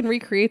see if I can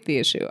recreate the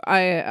issue?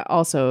 I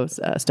also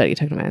study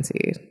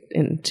technomancy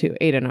to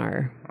aid in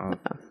our.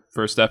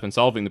 First step in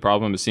solving the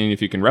problem is seeing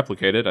if you can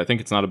replicate it. I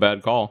think it's not a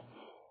bad call.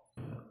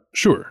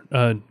 Sure.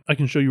 I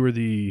can show you where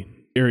the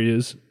area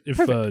is. If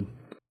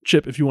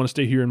Chip, if you want to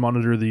stay here and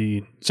monitor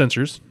the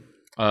sensors.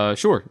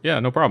 Sure. Yeah,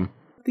 no problem.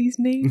 These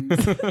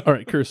names. All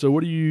right, Kerr, so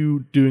what are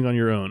you doing on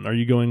your own? Are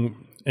you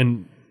going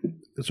and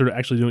sort of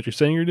actually doing what you're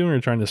saying you're doing, or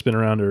trying to spin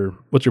around, or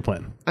what's your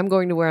plan? I'm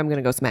going to where I'm going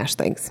to go smash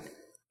things.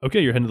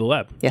 Okay, you're heading to the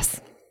lab.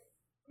 Yes.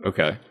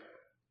 Okay.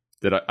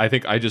 I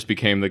think I just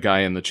became the guy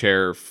in the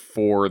chair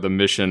for the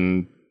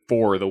mission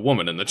for the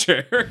woman in the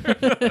chair.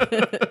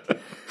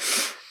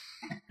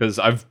 Because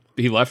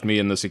he left me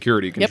in the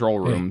security control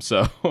room,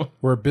 so...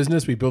 We're a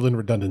business, we build in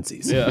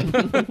redundancies. Yeah.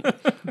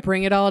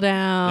 Bring it all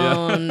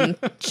down,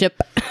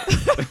 Chip.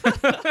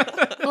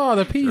 Oh,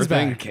 the peas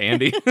back.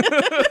 Candy.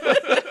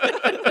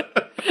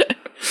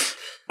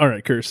 All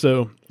right, Kerr,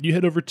 so you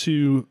head over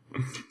to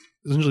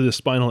essentially the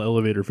spinal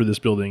elevator for this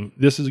building.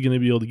 This is going to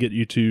be able to get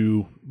you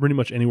to pretty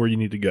much anywhere you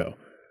need to go.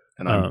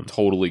 And I'm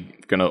totally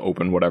going to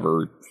open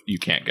whatever you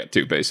can't get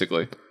to,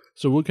 basically.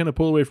 So we'll kind of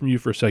pull away from you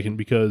for a second,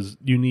 because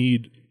you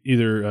need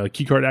either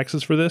keycard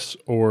access for this,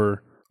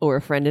 or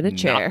a friend in a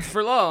chair. Not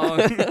for long.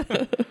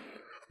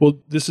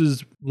 Well, this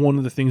is one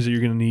of the things that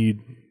you're going to need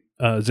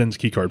Zen's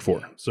keycard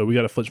for. So we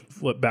got to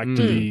flip back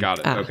to the Got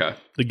it. Okay.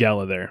 the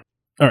gala there.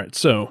 All right.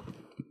 So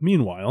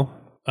meanwhile,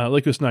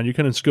 Lycos 9, you're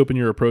kind of scoping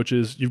your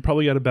approaches. You've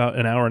probably got about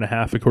an hour and a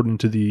half, according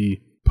to the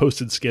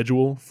posted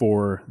schedule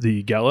for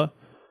the gala,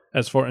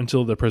 as far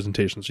until the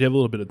presentation. So you have a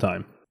little bit of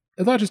time.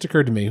 A thought just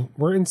occurred to me.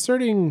 We're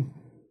inserting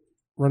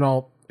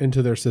Renault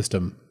into their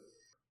system.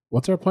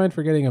 What's our plan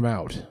for getting him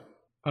out?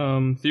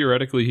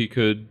 Theoretically, he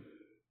could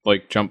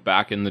jump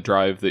back in the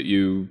drive that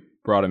you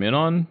brought him in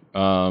on.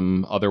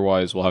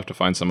 Otherwise, we'll have to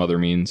find some other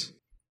means.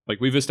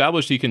 We've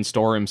established he can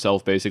store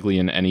himself basically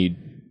in any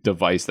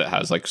device that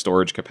has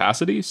storage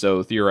capacity.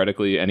 So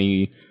theoretically,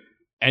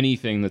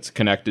 anything that's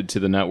connected to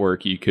the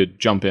network, you could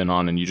jump in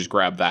on and you just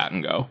grab that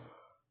and go.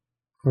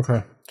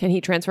 Okay. Can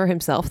he transfer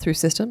himself through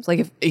systems?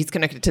 If he's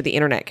connected to the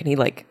internet, can he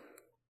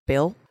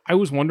bill? I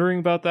was wondering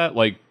about that.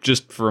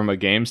 Just from a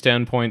game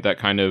standpoint, that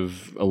kind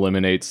of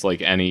eliminates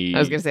any... I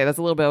was going to say, that's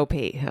a little bit OP.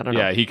 I don't know.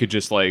 Yeah, he could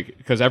just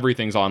because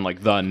everything's on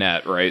the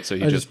net, right? So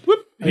he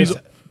whoop. He's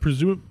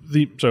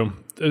presumably... So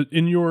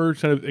in your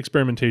kind of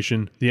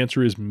experimentation, the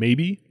answer is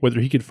maybe. Whether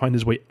he could find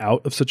his way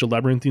out of such a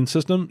labyrinthine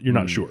system, you're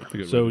not sure.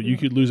 So you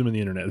could lose him in the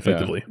internet,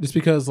 effectively. Just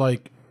because,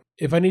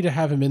 if I need to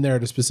have him in there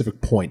at a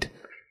specific point,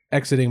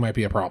 exiting might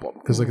be a problem.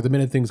 Because, the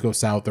minute things go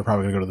south, they're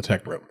probably going to go to the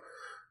tech room.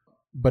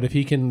 But if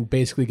he can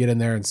basically get in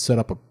there and set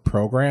up a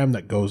program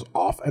that goes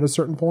off at a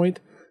certain point,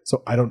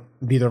 so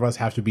neither of us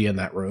have to be in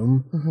that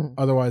room. Mm-hmm.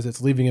 Otherwise,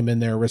 it's leaving him in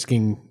there,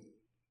 risking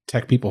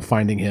tech people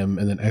finding him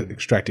and then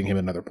extracting him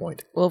at another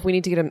point. Well, if we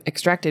need to get him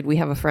extracted, we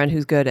have a friend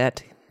who's good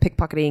at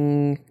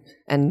pickpocketing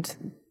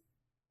and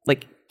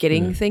like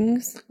getting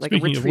things, like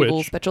Speaking a of retrieval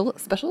which-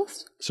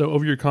 specialist. So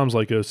over your comms,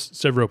 Lycos,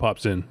 Severo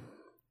pops in.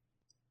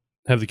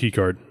 Have the key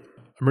card.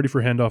 I'm ready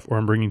for handoff, or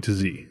I'm bringing to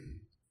Z.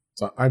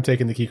 So I'm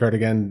taking the key card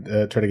again,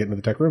 try to get into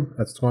the tech room.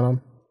 That's what's going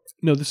on.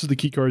 No, this is the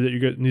key card that you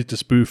guys need to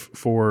spoof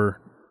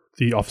for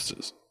the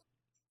offices.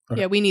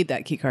 Okay. Yeah, we need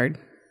that key card.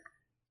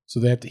 So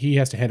he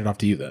has to hand it off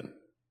to you then.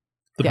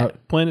 The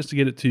plan is to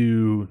get it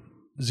to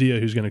Zia,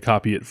 who's going to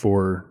copy it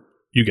for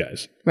you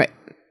guys. Right.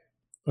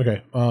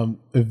 Okay.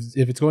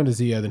 If it's going to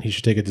Zia, then he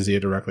should take it to Zia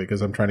directly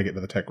because I'm trying to get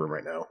into the tech room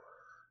right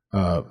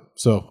now.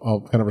 So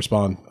I'll kind of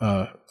respond.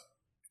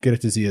 Get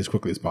it to Zia as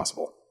quickly as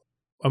possible.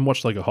 I'm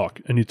watched like a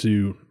hawk. I need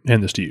to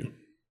hand this to you.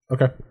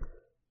 Okay.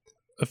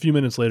 A few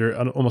minutes later,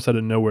 almost out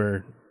of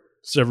nowhere,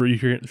 Severo, you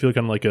feel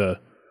kind of like a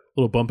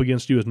little bump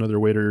against you as another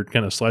waiter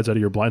kind of slides out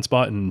of your blind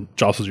spot and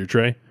jostles your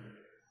tray.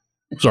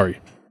 Sorry,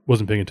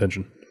 wasn't paying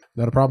attention.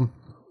 Not a problem.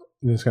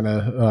 I'm just kind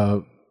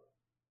of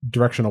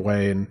direction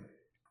away and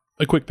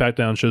a quick pat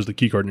down shows the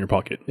key card in your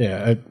pocket.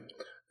 Yeah,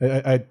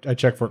 I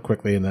check for it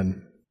quickly and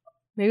then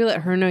Maybe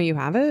let her know you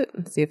have it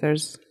and see if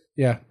there's...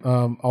 Yeah,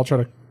 I'll try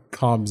to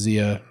calm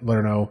Zia, let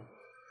her know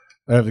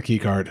I have the key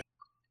card.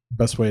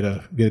 Best way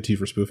to get it to you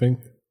for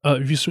spoofing.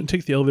 If you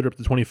take the elevator up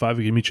to 25,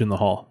 we can meet you in the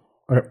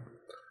hall. Okay.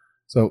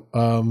 So,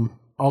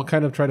 I'll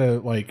kind of try to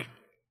like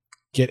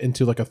get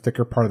into like a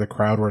thicker part of the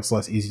crowd where it's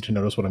less easy to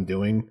notice what I'm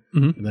doing,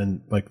 and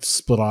then like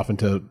split off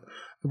into.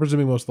 I'm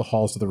presuming most of the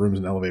halls to the rooms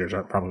and elevators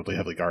aren't probably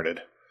heavily guarded.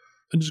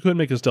 And just go ahead and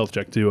make a stealth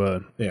check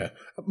to. Yeah,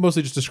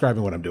 mostly just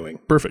describing what I'm doing.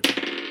 Perfect.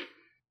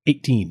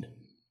 18.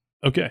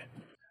 Okay.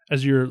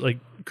 As you're like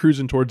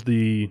cruising towards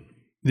the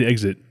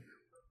exit,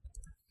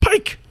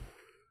 Pike.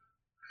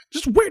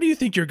 Just where do you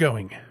think you're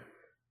going?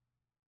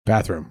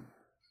 Bathroom.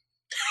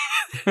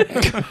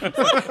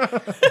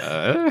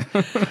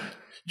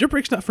 Your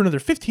break's not for another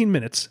 15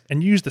 minutes,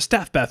 and you use the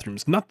staff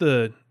bathrooms, not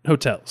the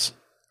hotels.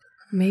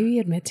 Maybe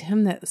admit to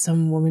him that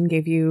some woman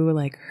gave you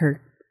like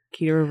her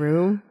key to a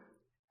room.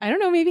 I don't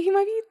know. Maybe he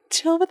might be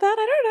chill with that.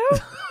 I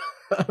don't know.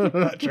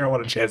 I'm not sure I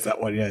want to chance that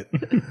one yet.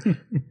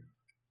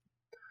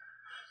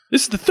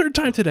 This is the third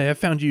time today I've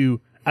found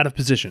you out of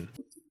position.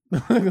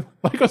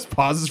 Lycos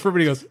pauses for me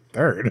and he goes,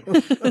 third.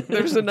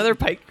 There's another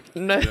Pike. I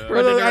know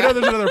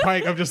there's another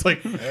Pike. I'm just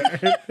like...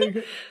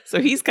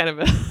 So he's kind of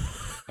a...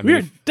 We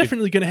are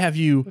definitely going to have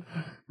you...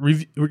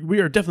 we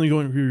are definitely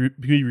going to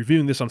be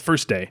reviewing this on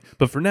first day.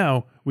 But for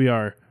now, we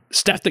are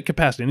staffed at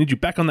capacity. I need you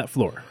back on that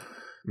floor.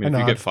 I mean, if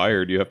you get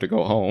fired, you have to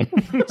go home.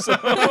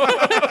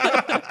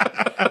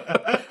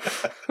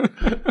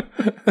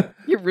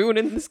 You're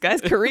ruining this guy's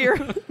career.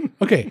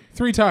 Okay,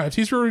 3 times.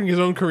 He's ruining his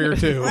own career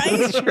too.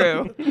 That's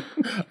true.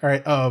 All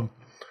right.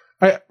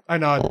 I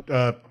nod.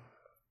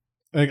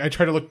 I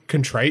try to look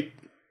contrite.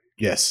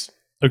 Yes.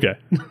 Okay.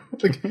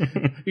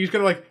 He's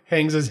kind of like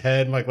hangs his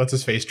head and like lets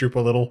his face droop a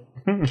little.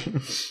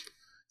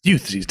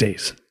 Youth these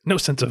days. No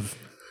sense of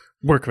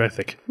work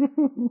ethic.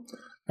 All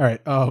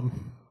right.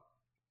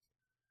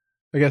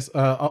 I guess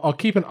I'll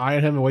keep an eye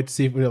on him and wait to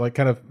see if we're like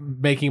kind of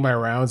making my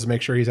rounds to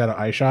make sure he's at an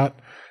eye shot.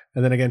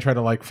 And then again, try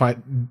to like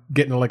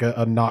get into like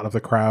a knot of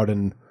the crowd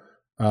and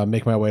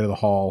make my way to the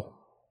hall.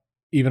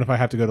 Even if I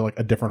have to go to like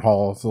a different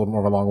hall, it's a little more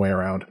of a long way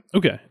around.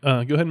 Okay, go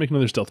ahead and make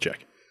another stealth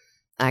check.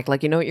 Act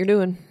like you know what you're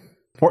doing.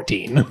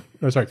 14.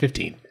 Oh, sorry,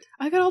 15.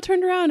 I got all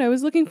turned around. I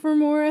was looking for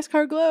more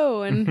Escar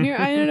Glow, and here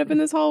I ended up in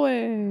this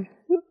hallway.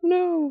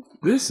 No.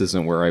 This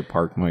isn't where I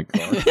parked my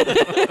car.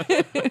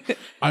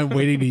 I'm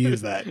waiting to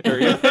use that.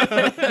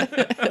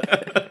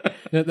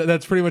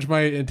 That's pretty much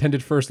my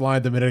intended first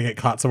line the minute I get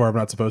caught somewhere I'm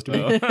not supposed to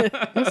be.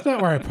 That's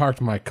not where I parked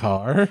my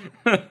car.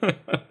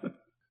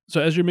 So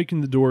as you're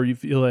making the door, you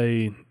feel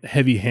a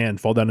heavy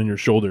hand fall down on your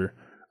shoulder.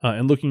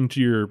 And looking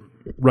to your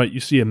right, you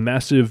see a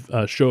massive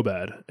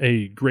Shobad,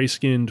 a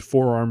gray-skinned,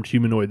 four-armed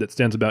humanoid that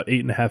stands about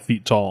 8.5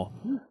 feet tall,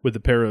 with a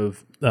pair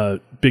of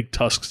big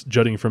tusks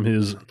jutting from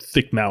his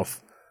thick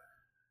mouth.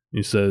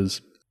 He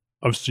says,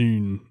 I've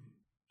seen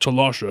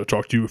Talasha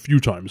talk to you a few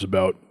times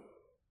about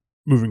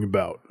moving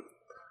about.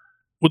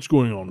 What's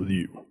going on with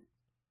you?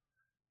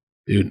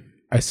 Dude,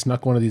 I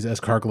snuck one of these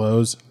Escar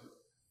glows.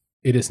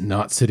 It is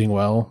not sitting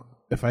well.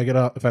 If I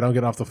don't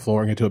get off the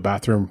floor and get to a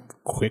bathroom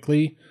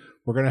quickly,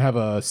 we're going to have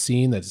a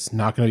scene that's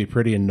not going to be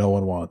pretty and no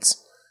one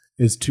wants.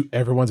 It's to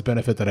everyone's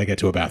benefit that I get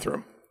to a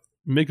bathroom.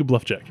 Make a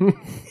bluff check.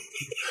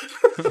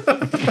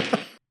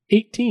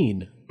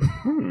 18.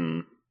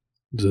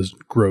 This is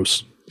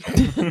gross.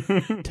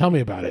 Tell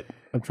me about it.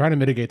 I'm trying to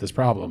mitigate this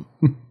problem.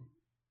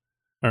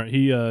 All right,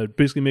 he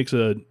basically makes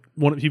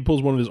he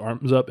pulls one of his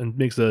arms up and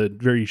makes a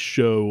very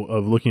show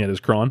of looking at his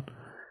cron,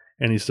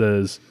 and he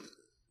says,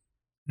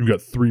 "You've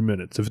got 3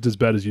 minutes. If it's as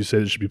bad as you say,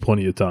 there should be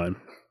plenty of time."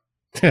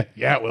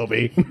 Yeah, it will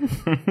be.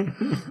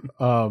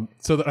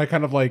 So that I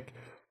kind of like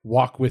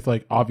walk with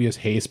like obvious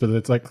haste, but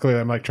it's like clearly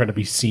I'm like trying to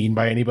be seen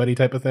by anybody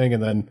type of thing,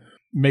 and then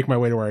make my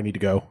way to where I need to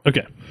go.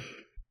 Okay.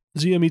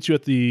 Zia meets you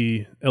at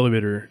the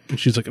elevator, and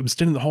she's like, "I've been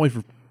standing in the hallway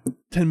for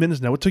 10 minutes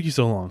now. What took you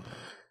so long?"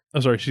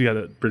 I'm sorry, she got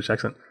a British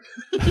accent.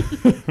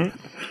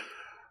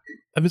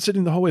 I've been sitting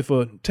in the hallway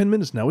for 10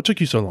 minutes now. What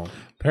took you so long?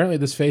 Apparently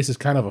this face is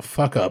kind of a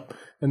fuck up,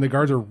 and the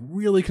guards are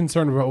really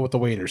concerned about what the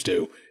waiters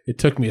do. It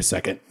took me a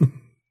second.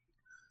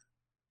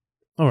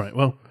 All right,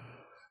 well,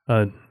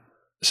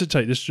 sit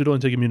tight. This should only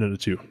take a minute or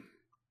two.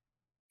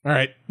 All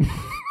right.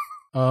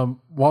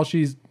 While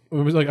she's, it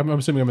was like, I'm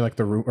assuming I'm in like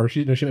the room, or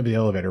she might be the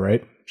elevator,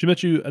 right? She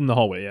met you in the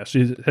hallway, yeah.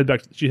 She heads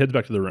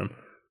back to the room.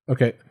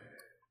 Okay.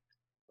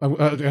 I'm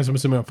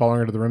assuming I'm following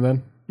her to the room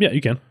then? Yeah,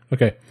 you can.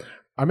 Okay.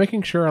 I'm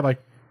making sure I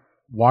like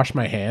wash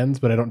my hands,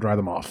 but I don't dry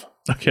them off.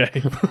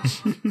 Okay.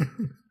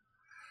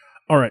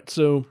 All right,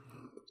 so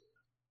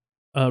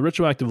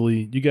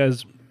retroactively, you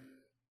guys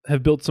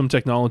have built some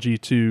technology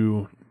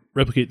to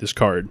replicate this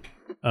card.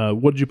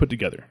 What did you put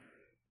together?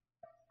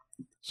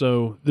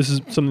 So this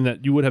is something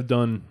that you would have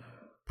done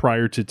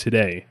prior to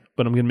today,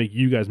 but I'm going to make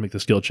you guys make the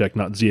skill check,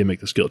 not Zia make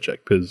the skill check,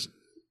 because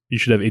you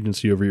should have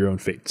agency over your own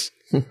fates.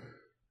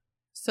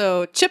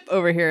 So Chip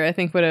over here, I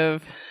think, would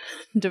have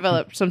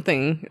developed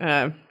something,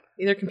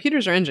 either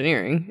computers or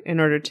engineering, in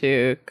order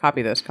to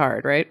copy this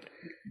card, right?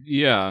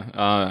 Yeah,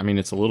 I mean,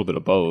 it's a little bit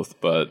of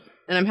both, but...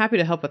 And I'm happy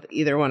to help with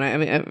either one. I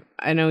mean,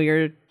 I know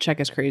your check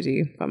is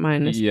crazy, but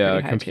mine is pretty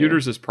high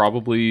computers too. Is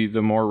probably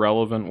the more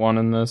relevant one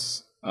in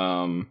this.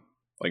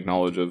 Like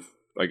knowledge of,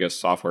 I guess,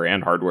 software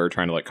and hardware,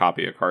 trying to like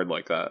copy a card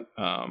like that.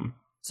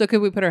 So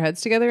could we put our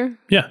heads together?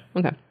 Yeah.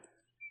 Okay.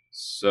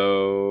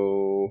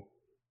 So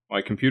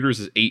my computers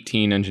is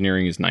 18,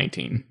 engineering is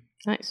 19.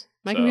 Nice.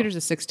 My computers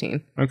is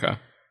 16. Okay.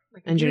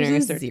 Engineering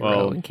is 0,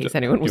 Well, in case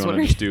anyone was do you want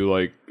wondering. to just do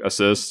like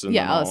assist? And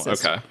Yeah, then I'll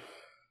assist. Okay.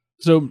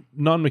 So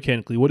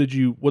non-mechanically,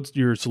 what's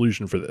your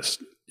solution for this?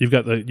 You've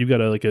got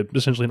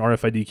essentially an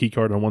RFID key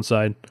card on one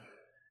side,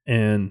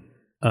 and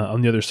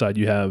on the other side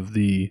you have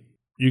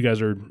you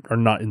guys are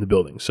not in the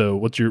building. So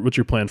what's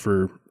your plan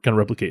for kind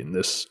of replicating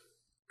this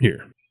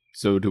here?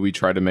 So do we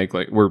try to make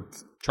we're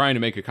trying to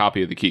make a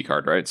copy of the key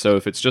card, right? So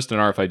if it's just an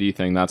RFID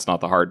thing, that's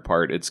not the hard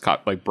part. It's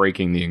like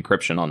breaking the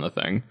encryption on the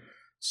thing.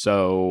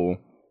 So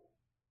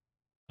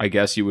I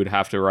guess you would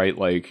have to write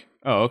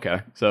oh,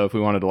 okay. So if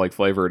we wanted to like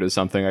flavor it as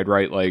something, I'd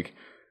write like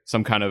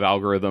some kind of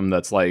algorithm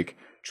that's like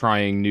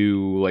trying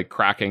new like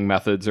cracking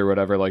methods or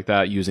whatever like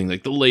that, using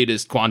like the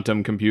latest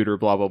quantum computer,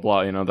 blah, blah,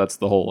 blah. You know, that's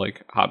the whole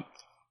like hot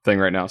thing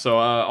right now. So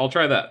I'll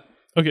try that.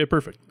 Okay,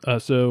 perfect.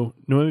 So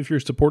Noemi, if you're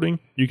supporting,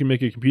 you can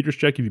make a computers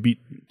check if you beat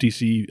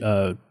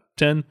DC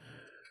 10.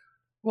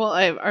 Well,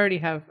 I already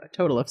have a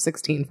total of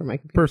 16 for my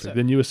computer. Perfect.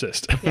 Then you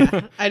assist.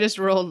 Yeah, I just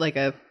rolled like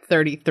a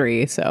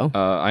 33, so.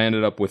 I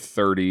ended up with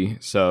 30,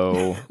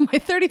 so... My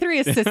 33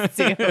 assists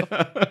you.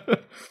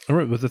 All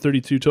right, with the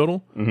 32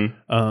 total,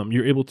 Mm-hmm.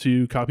 you're able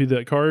to copy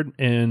that card,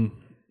 and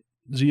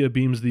Zia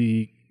beams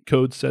the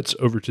code sets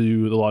over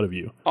to the lot of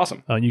you.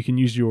 Awesome. You can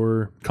use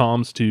your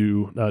comms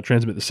to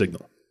transmit the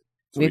signal.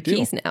 We have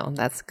keys now.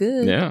 That's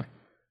good. Yeah.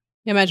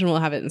 I imagine we'll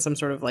have it in some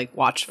sort of like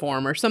watch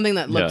form or something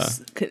that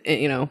looks,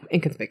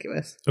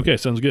 inconspicuous. Okay,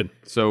 sounds good.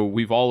 So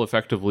we've all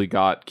effectively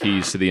got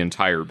keys to the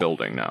entire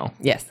building now.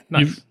 Yes.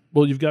 Nice.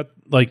 You've got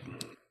like,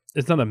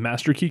 it's not a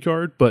master key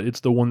card, but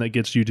it's the one that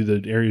gets you to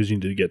the areas you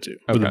need to get to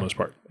for the Okay. most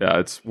part. Yeah,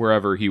 it's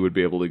wherever he would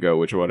be able to go,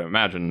 which I would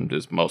imagine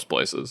is most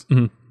places.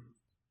 It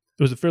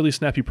was a fairly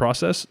snappy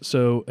process,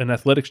 so an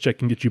athletics check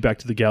can get you back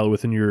to the gala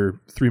within your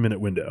 3-minute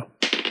window.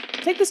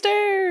 Take the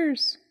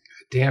stairs.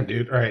 Damn,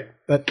 dude. All right.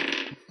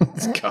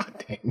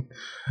 God dang.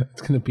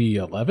 It's going to be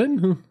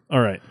 11? All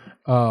right.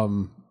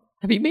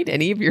 Have you made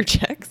any of your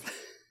checks?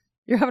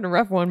 You're having a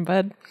rough one,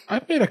 bud.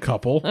 I've made a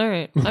couple. All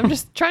right. I'm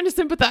just trying to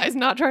sympathize,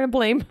 not trying to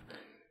blame.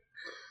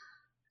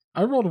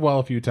 I rolled well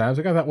a few times.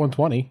 I got that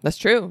 120. That's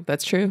true.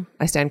 That's true.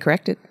 I stand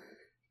corrected.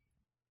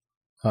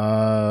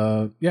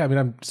 Yeah, I mean,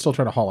 I'm still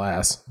trying to haul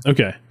ass.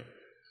 Okay.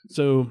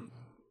 So,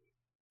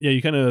 yeah,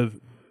 you kind of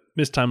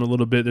mistime a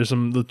little bit. There's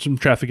some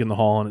traffic in the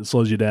hall, and it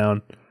slows you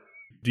down.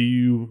 Do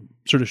you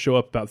sort of show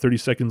up about 30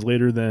 seconds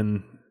later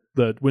than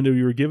the window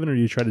you were given, or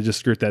do you try to just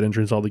skirt that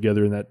entrance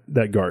altogether and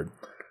that guard?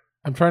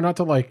 I'm trying not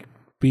to like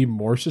be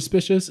more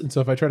suspicious, and so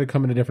if I try to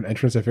come in a different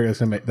entrance, I figure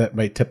that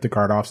might tip the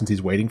guard off since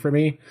he's waiting for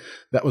me.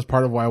 That was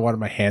part of why I wanted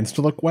my hands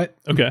to look wet.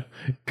 Okay.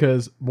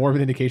 Because more of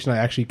an indication I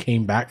actually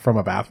came back from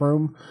a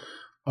bathroom.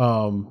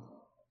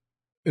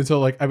 And so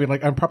like, I mean,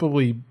 like I'm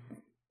probably,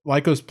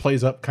 Lycos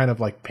plays up kind of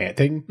like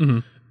panting. Mm-hmm.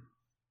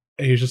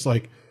 And he's just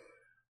like,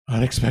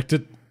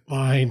 unexpected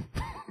line.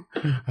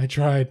 I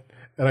tried.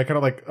 And I kind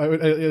of like,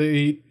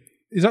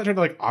 he's not trying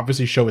to like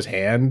obviously show his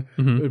hand,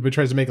 but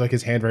tries to make like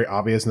his hand very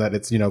obvious and that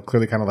it's,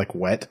 clearly kind of like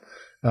wet.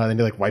 Then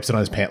he like wipes it on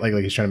his pant leg,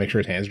 like he's trying to make sure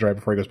his hand's dry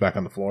before he goes back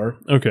on the floor.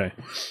 Okay.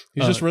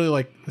 He's just really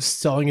like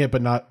selling it,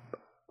 but not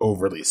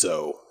overly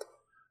so.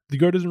 The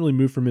guard doesn't really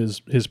move from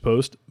his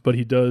post, but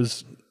he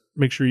does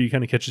make sure he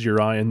kind of catches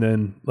your eye and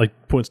then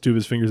like points two of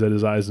his fingers at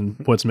his eyes and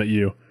points them at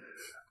you.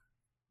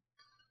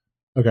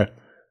 Okay.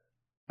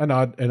 I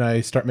nod and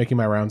I start making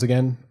my rounds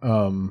again.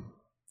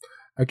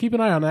 I keep an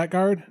eye on that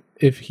guard.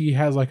 If he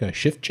has like a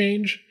shift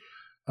change,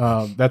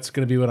 that's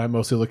going to be what I'm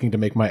mostly looking to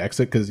make my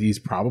exit because he's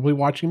probably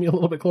watching me a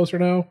little bit closer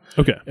now.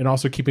 Okay. And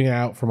also keeping an eye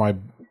out for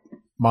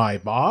my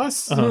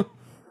boss. Uh-huh.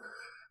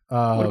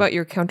 What about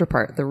your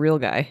counterpart, the real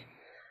guy?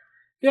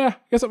 Yeah, I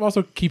guess I'm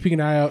also keeping an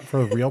eye out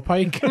for a real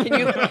Pike.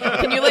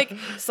 Can you like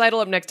sidle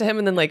up next to him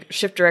and then like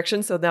shift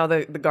direction so now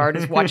the guard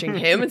is watching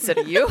him instead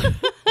of you?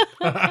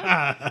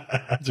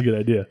 That's a good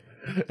idea.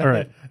 All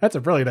right. That's a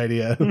brilliant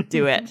idea.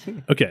 Do it.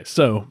 Okay,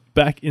 so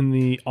back in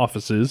the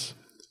offices,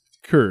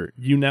 Kerr,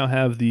 you now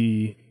have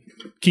the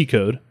key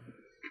code.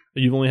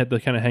 You've only had to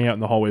kind of hang out in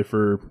the hallway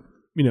for,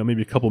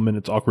 maybe a couple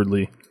minutes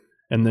awkwardly,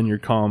 and then your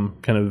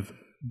comm kind of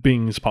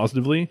bings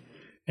positively,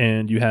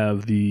 and you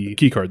have the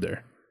key card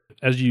there.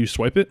 As you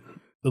swipe it,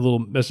 the little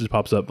message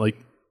pops up like,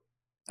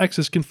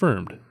 access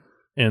confirmed,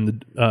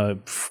 and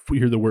we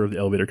hear the whir of the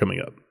elevator coming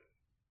up.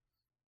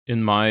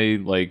 In my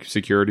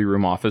security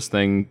room office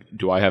thing,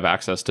 do I have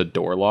access to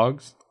door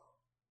logs?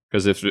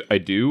 Because if I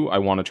do, I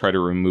want to try to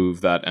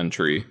remove that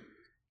entry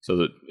so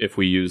that if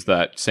we use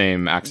that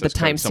same access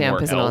code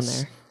somewhere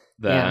else,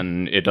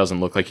 then it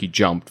doesn't look like he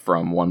jumped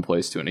from one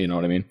place to another. You know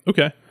what I mean?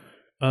 Okay.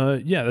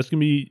 Yeah, that's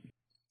going to be...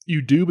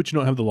 You do, but you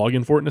don't have the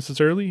login for it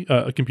necessarily.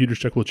 A computer's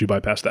check will let you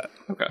bypass that.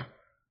 Okay.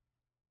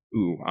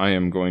 Ooh, I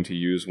am going to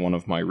use one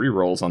of my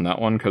rerolls on that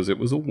one because it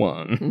was a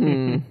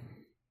 1.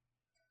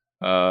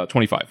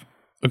 25.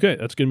 Okay,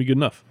 that's going to be good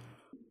enough.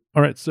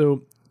 All right,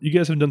 so you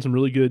guys have done some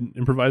really good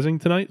improvising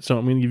tonight, so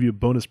I'm going to give you a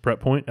bonus prep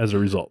point as a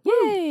result.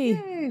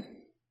 Yay!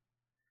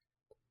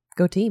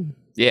 Go team.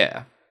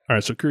 Yeah. All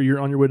right, so Kerr, you're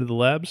on your way to the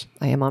labs.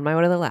 I am on my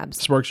way to the labs.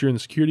 Sparks, you're in the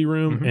security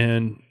room,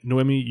 and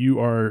Noemi, you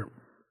are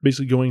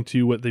basically going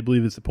to what they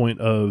believe is the point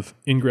of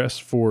ingress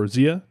for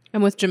Zia.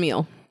 I'm with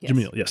Jamil. Yes.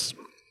 Jamil, yes.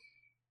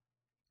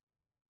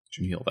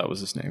 Jamil, that was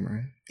his name,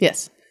 right?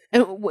 Yes.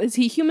 And is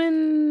he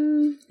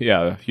human?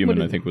 Yeah,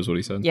 human, I think was what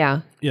he said.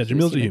 Yeah. Yeah,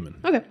 Jamil's a human.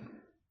 Okay.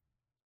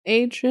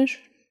 Age-ish?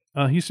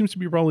 He seems to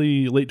be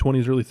probably late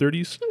 20s, early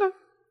 30s. Okay.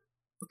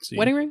 Let's see.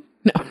 Wedding ring?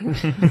 No.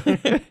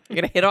 You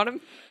gonna hit on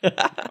him?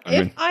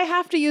 If I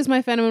have to use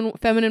my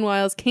feminine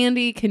wiles,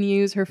 Candy can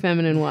use her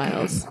feminine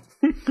wiles.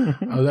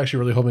 I was actually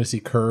really hoping to see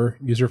Kerr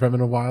use her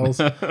feminine wiles.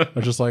 I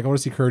was just like, I want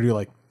to see Kerr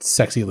do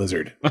sexy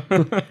lizard.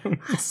 Okay.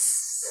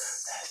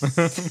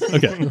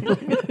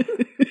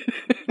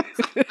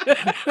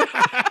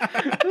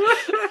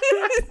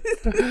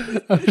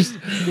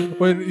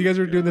 When you guys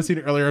were doing this scene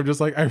earlier, I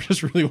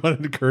just really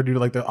wanted Kerr to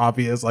do the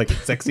obvious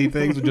sexy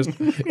things.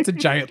 It's a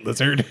giant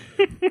lizard.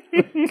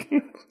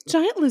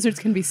 Giant lizards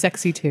can be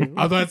sexy too.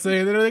 I'm not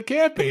saying that it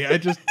can't be.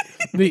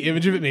 The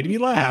image of it made me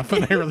laugh,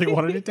 and I really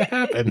wanted it to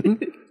happen.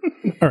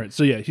 All right,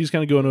 so yeah, he's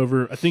kind of going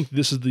over. I think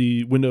this is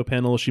the window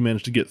panel she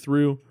managed to get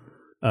through.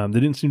 There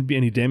didn't seem to be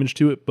any damage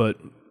to it, but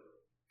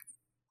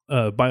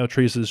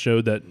biotraces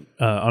showed that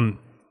on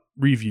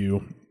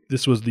review,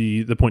 this was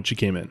the point she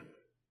came in.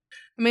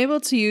 I'm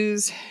able to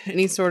use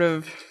any sort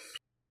of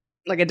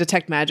a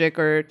detect magic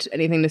or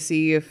anything to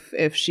see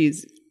if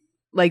she's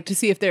to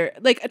see if they're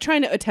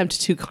trying to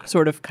attempt to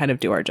sort of kind of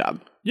do our job.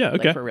 Yeah,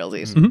 okay. For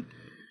realsies. Mm-hmm.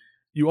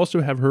 You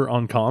also have her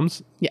on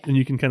comms. Yeah. And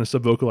you can kind of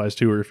sub-vocalize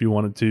to her if you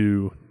wanted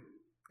to.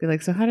 Be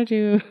like, so how did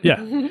you...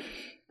 Yeah.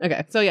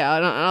 Okay, so yeah,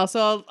 and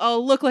also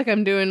I'll look like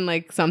I'm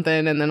doing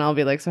something, and then I'll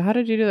be like, so how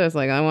did you do this?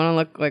 I want to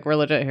look like we're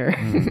legit here.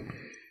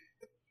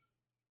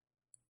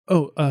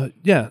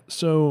 Yeah,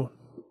 so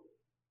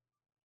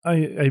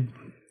I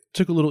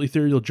took a little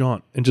ethereal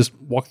jaunt and just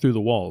walked through the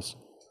walls.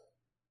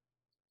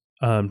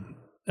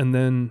 And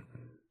then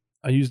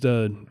I used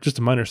just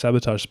a minor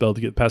sabotage spell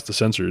to get past the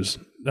sensors.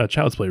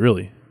 Child's play,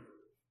 really.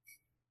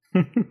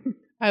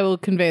 I will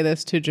convey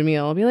this to Jamil.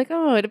 I'll be like,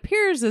 oh, it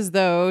appears as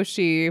though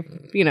she,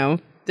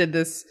 did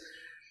this,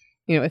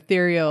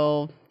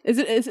 ethereal... Is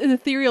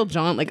ethereal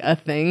jaunt a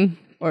thing?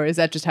 Or is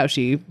that just how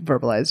she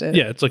verbalized it?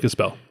 Yeah, it's like a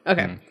spell.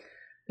 Okay.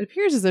 It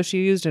appears as though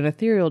she used an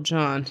ethereal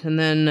jaunt and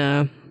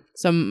then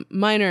some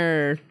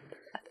minor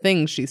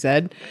things she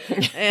said.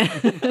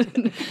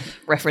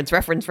 Reference.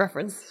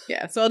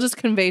 Yeah, so I'll just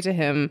convey to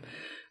him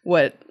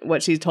what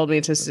she told me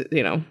to, so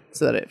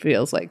that it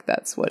feels like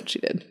that's what she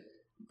did.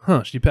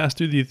 Huh, she passed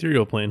through the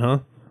ethereal plane, huh?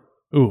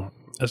 Ooh,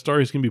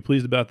 Astari's going to be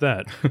pleased about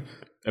that.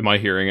 Am I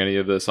hearing any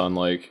of this on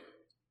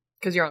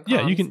Because you're on comms.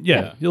 Yeah, you can,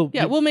 yeah.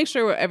 We'll make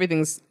sure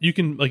everything's... You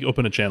can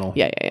open a channel.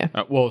 Yeah.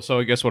 Well, so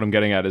I guess what I'm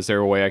getting at, is there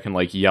a way I can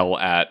yell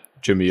at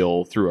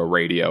Jamil through a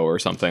radio or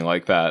something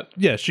like that?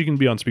 Yeah, she can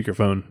be on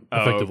speakerphone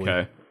effectively. Oh,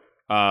 okay.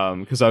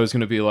 Because I was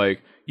going to be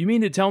like, you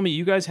mean to tell me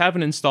you guys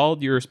haven't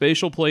installed your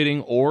spatial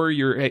plating, or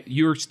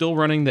you're still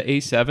running the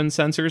A7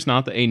 sensors,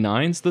 not the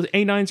A9s? The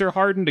A9s are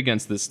hardened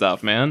against this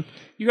stuff, man.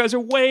 You guys are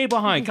way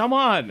behind. Come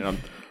on.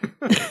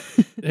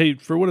 Hey,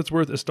 for what it's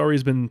worth,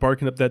 Astari's been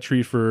barking up that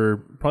tree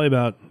for probably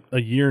about a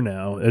year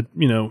now.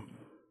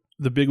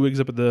 The big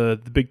wigs up at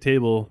the big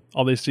table,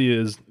 all they see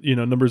is,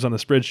 numbers on a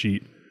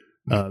spreadsheet.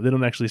 They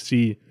don't actually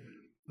see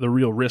the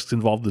real risks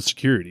involved with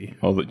security.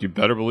 Well, you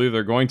better believe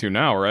they're going to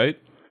now, right?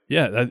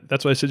 Yeah,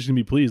 that's why I said she's going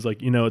to be pleased.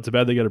 It's a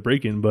bad they got a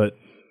break in, but,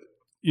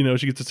 she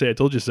gets to say, I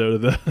told you so to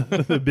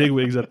the big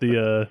wigs at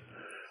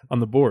on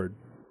the board.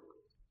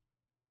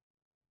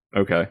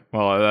 Okay.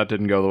 Well, that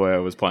didn't go the way I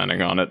was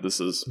planning on it. This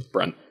is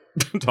Brent.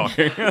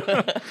 talking.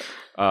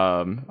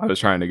 I was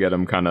trying to get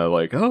him kind of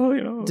like, oh,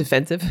 you know,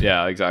 defensive.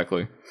 Yeah,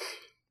 exactly.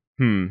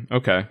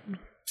 Okay.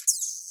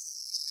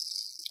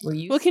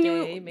 Well, can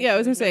you? Yeah, I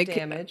was gonna say.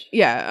 Damage.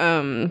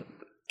 Can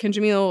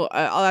Jamil?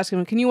 I'll ask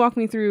him. Can you walk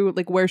me through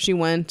like where she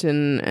went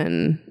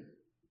and?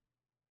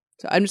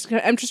 So I'm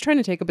just trying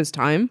to take up his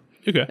time.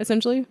 Okay.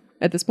 Essentially,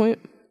 at this point.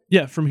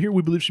 Yeah, from here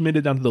we believe she made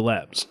it down to the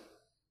labs.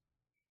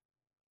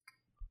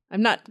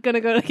 I'm not gonna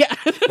go to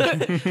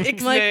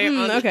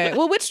okay.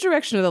 Well, which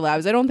direction are the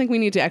labs? I don't think we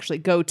need to actually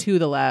go to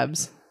the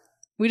labs.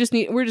 We're just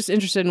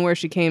interested in where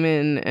she came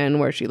in and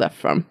where she left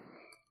from.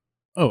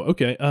 Oh,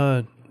 okay.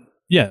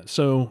 Yeah.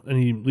 So, and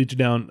he leads you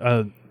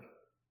down.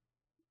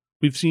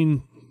 We've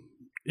seen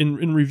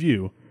in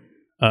review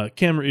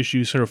camera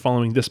issues sort of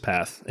following this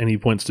path, and he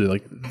points to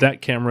like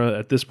that camera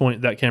at this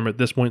point, that camera at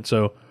this point.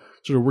 So,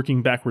 sort of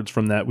working backwards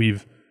from that,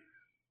 we've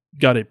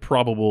got a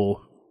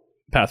probable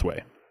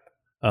pathway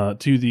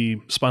to the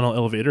spinal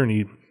elevator, and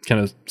he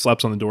kind of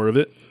slaps on the door of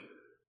it.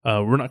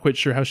 We're not quite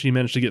sure how she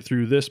managed to get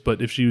through this,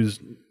 but if she was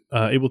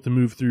able to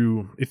move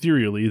through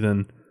ethereally,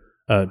 then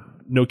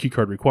no key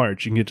card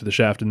required. She can get to the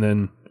shaft and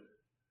then,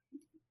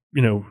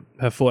 you know,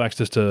 have full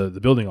access to the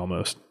building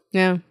almost.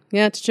 Yeah.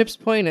 To Chip's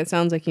point, it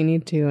sounds like you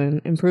need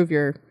to improve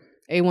your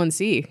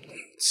A1C.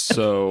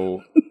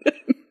 So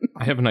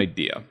I have an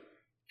idea.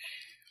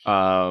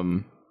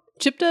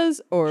 Chip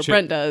does or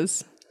Brent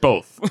does?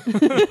 Both.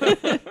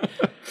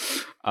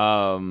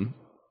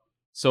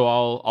 So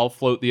I'll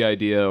float the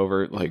idea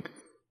over like,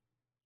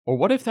 or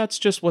what if that's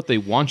just what they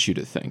want you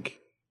to think?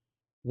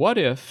 What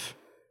if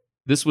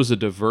this was a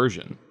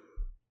diversion?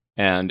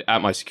 And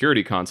at my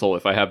security console,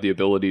 if I have the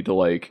ability to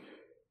like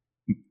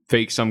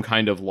fake some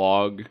kind of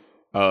log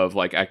of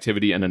like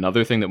activity and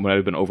another thing that might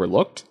have been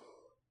overlooked.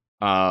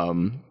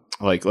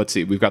 Like, let's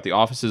see, we've got the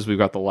offices, we've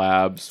got the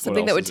labs.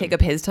 Something that would take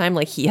up his time,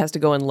 like he has to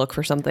go and look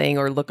for something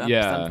or look up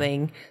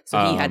something.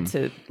 So he had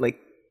to like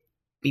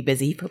be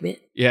busy for a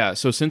bit. Yeah,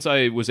 so since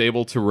I was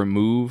able to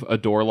remove a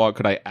door log,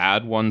 could I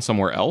add one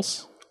somewhere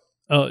else?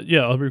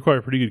 Yeah, I'll require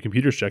a pretty good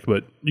computer's check,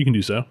 but you can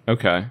do so.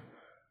 Okay.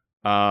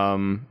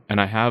 And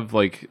I have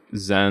like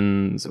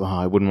Zen's. Well,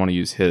 I wouldn't want to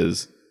use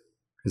his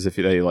because if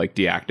they like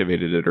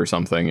deactivated it or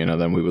something, you know,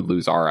 then we would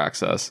lose our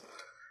access.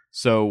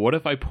 So what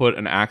if I put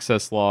an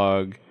access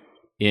log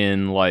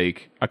in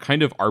like a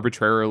kind of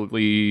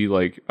arbitrarily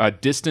like a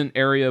distant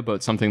area,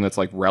 but something that's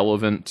like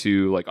relevant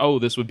to like, oh,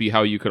 this would be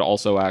how you could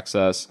also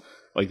access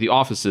like the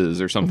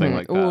offices or something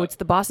like that. Oh, it's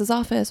the boss's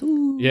office.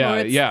 Ooh,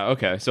 yeah.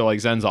 Okay. So like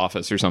Zen's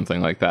office or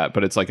something like that,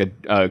 but it's like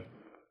a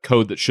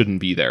code that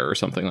shouldn't be there or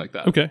something like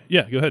that. Okay.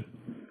 Yeah, go ahead.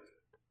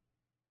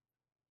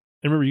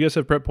 And remember, you guys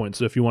have prep points,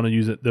 so if you want to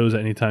use those at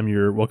any time,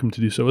 you're welcome to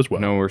do so as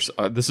well. No,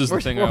 this is the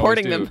thing I always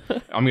hoarding do.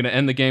 them. I'm going to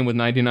end the game with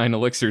 99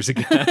 elixirs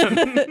again. I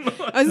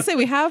was going to say,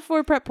 we have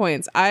 4 prep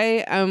points.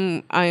 I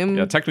am...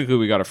 Yeah, technically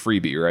we got a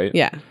freebie, right?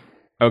 Yeah.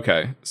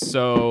 Okay,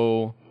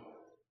 so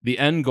the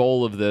end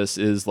goal of this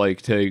is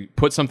like to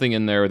put something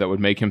in there that would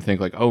make him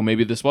think like, oh,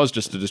 maybe this was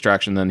just a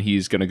distraction, then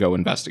he's going to go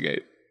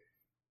investigate.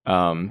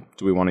 Do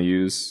we want to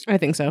use I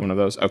think so. One of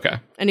those? Okay.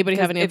 Anybody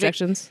have any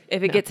objections?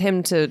 If it gets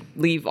him to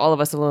leave all of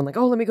us alone, like,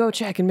 oh, let me go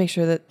check and make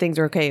sure that things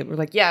are okay. We're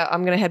like, yeah,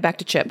 I'm going to head back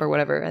to Chip or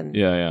whatever. And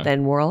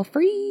then we're all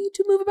free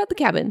to move about the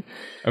cabin.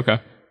 Okay.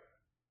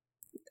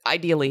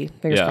 Ideally,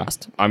 fingers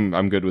crossed.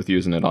 I'm good with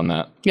using it on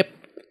that. Yep.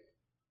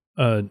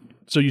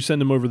 So you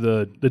send him over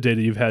the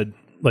data you've had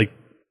like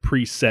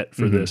preset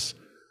for this.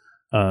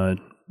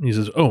 He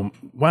says, oh,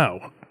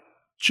 wow,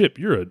 Chip,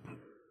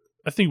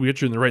 I think we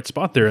got you in the right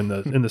spot there in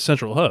the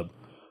central hub.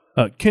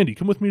 Candy,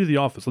 come with me to the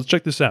office. Let's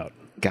check this out.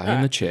 Guy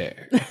in the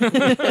chair.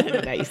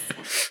 Nice.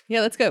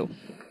 Yeah, let's go.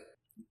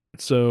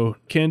 So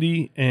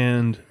Candy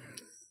and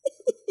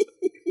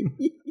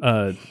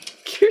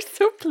you're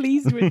so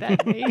pleased with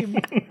that name.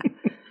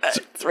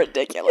 It's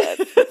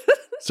ridiculous.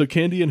 So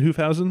Candy and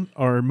Hoofhausen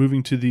are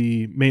moving to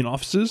the main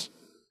offices,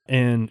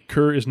 and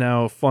Kerr is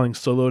now flying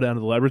solo down to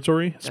the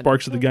laboratory.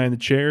 Sparks is the guy in the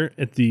chair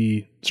at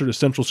the sort of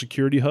central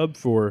security hub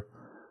for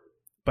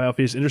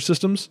Biophase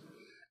Intersystems,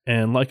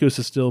 and Lycos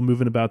is still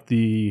moving about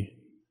the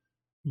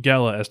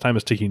gala as time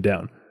is ticking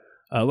down.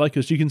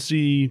 Lycos, you can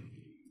see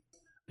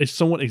a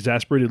somewhat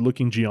exasperated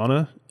looking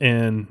Gianna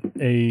and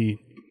a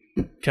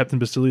Captain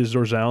Basilius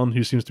Zorzalin,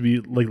 who seems to be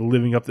like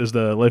living up as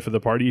the life of the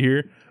party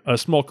here. A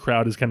small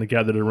crowd is kind of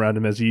gathered around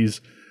him as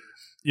he's,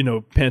 you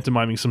know,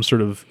 pantomiming some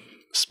sort of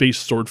space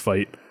sword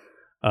fight.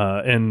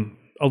 And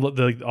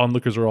the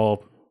onlookers are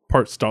all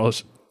part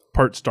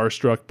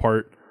starstruck,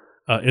 part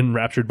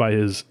enraptured by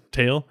his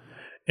tale.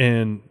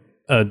 And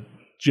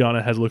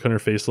Gianna has a look on her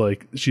face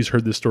like she's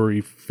heard this story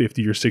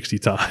 50 or 60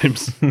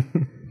 times.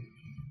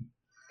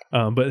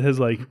 But has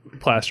like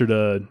plastered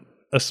a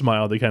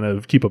smile to kind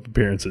of keep up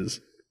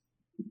appearances.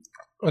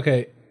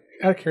 Okay,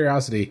 out of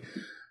curiosity,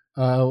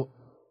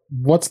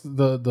 what's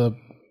the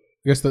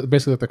I guess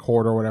basically the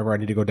corridor or whatever I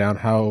need to go down?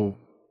 How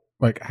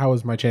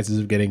is my chances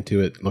of getting to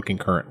it looking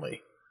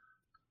currently?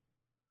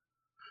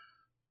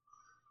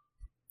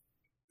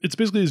 It's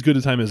basically as good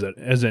a time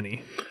as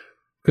any.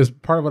 Because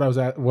part of what I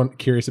was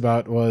curious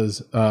about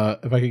was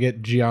if I could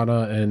get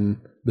Gianna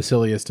and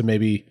Basilius to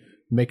maybe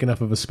make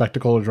enough of a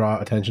spectacle to draw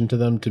attention to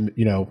them to,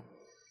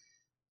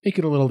 make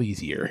it a little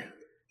easier.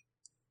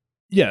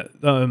 Yeah,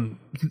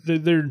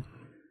 they're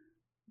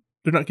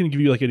not going to give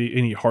you like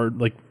any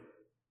hard like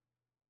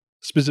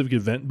specific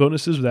event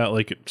bonuses without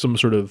like some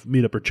sort of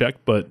meetup or check,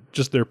 but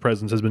just their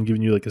presence has been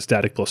giving you like a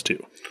static +2.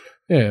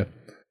 Yeah,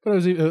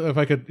 but if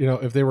I could,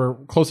 if they were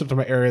close up to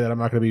my area that I'm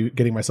not going to be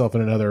getting myself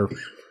in another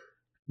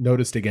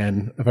noticed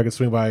again, if I could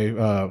swing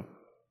by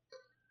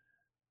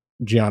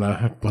Gianna,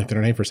 I blanked on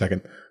her name for a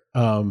second,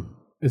 and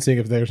seeing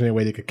if there's any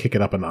way they could kick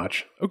it up a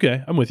notch.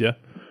 Okay, I'm with you.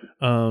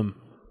 All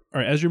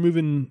right, as you're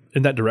moving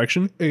in that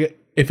direction,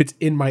 if it's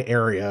in my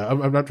area,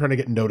 I'm not trying to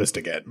get noticed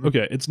again.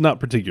 Okay, it's not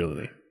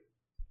particularly.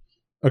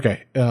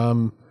 Okay,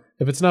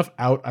 if it's enough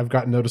out, I've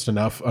gotten noticed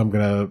enough.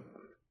 They're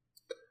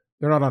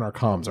not on our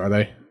comms, are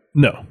they?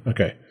 No.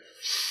 Okay.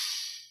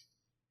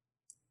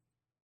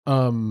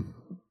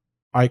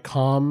 I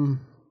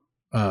calm.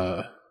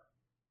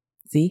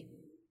 Z?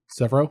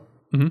 Severo.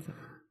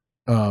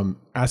 Mm-hmm.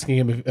 Asking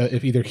him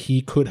if either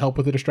he could help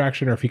with the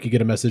distraction or if he could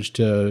get a message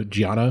to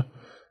Gianna,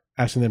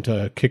 asking them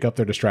to kick up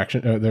their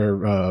distraction, their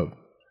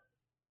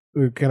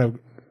kind of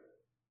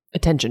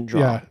attention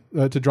draw.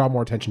 Yeah, to draw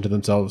more attention to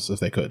themselves if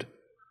they could.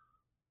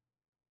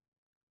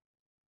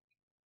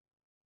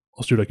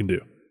 I'll see what I can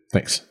do.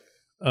 Thanks.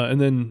 And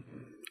then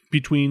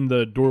between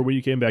the doorway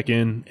you came back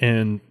in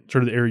and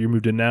sort of the area you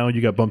moved in now,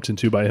 you got bumped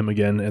into by him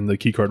again, and the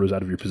key card was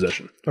out of your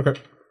possession. Okay,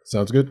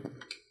 sounds good.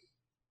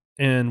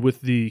 And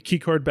with the key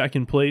card back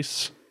in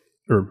place,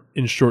 or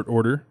in short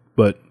order,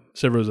 but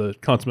Severo's a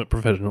consummate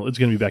professional, it's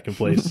going to be back in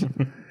place.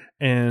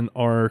 And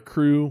our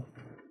crew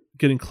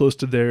getting close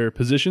to their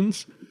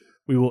positions,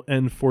 we will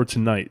end for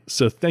tonight.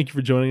 So thank you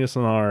for joining us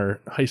on our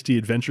heisty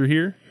adventure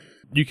here.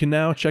 You can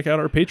now check out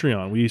our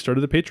Patreon. We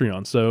started the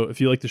Patreon. So if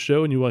you like the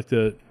show and you like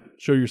to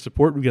show your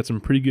support, we've got some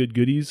pretty good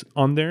goodies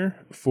on there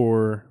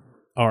for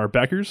our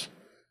backers.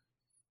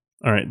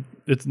 All right.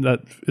 It's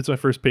my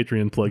first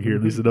Patreon plug here.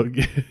 Lisa, don't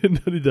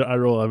need to eye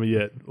roll on me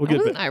yet. I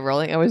wasn't eye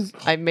rolling.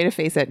 I made a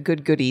face at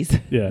good goodies.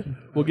 Yeah.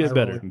 We'll get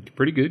better.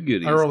 Pretty good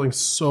goodies. I'm rolling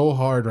so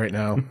hard right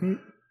now.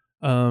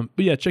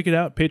 But yeah, check it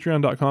out.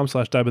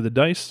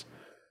 Patreon.com/diebythedice.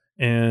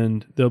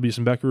 And there'll be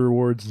some backer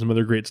rewards and some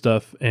other great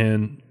stuff.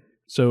 And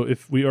so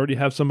if we already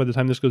have some by the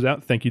time this goes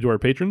out, thank you to our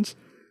patrons.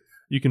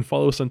 You can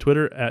follow us on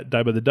Twitter at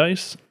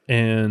diebythedice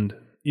and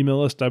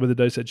email us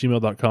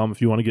diebythedice@gmail.com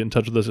if you want to get in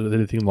touch with us with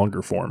anything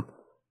longer form.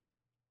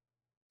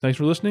 Thanks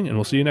for listening, and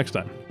we'll see you next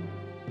time.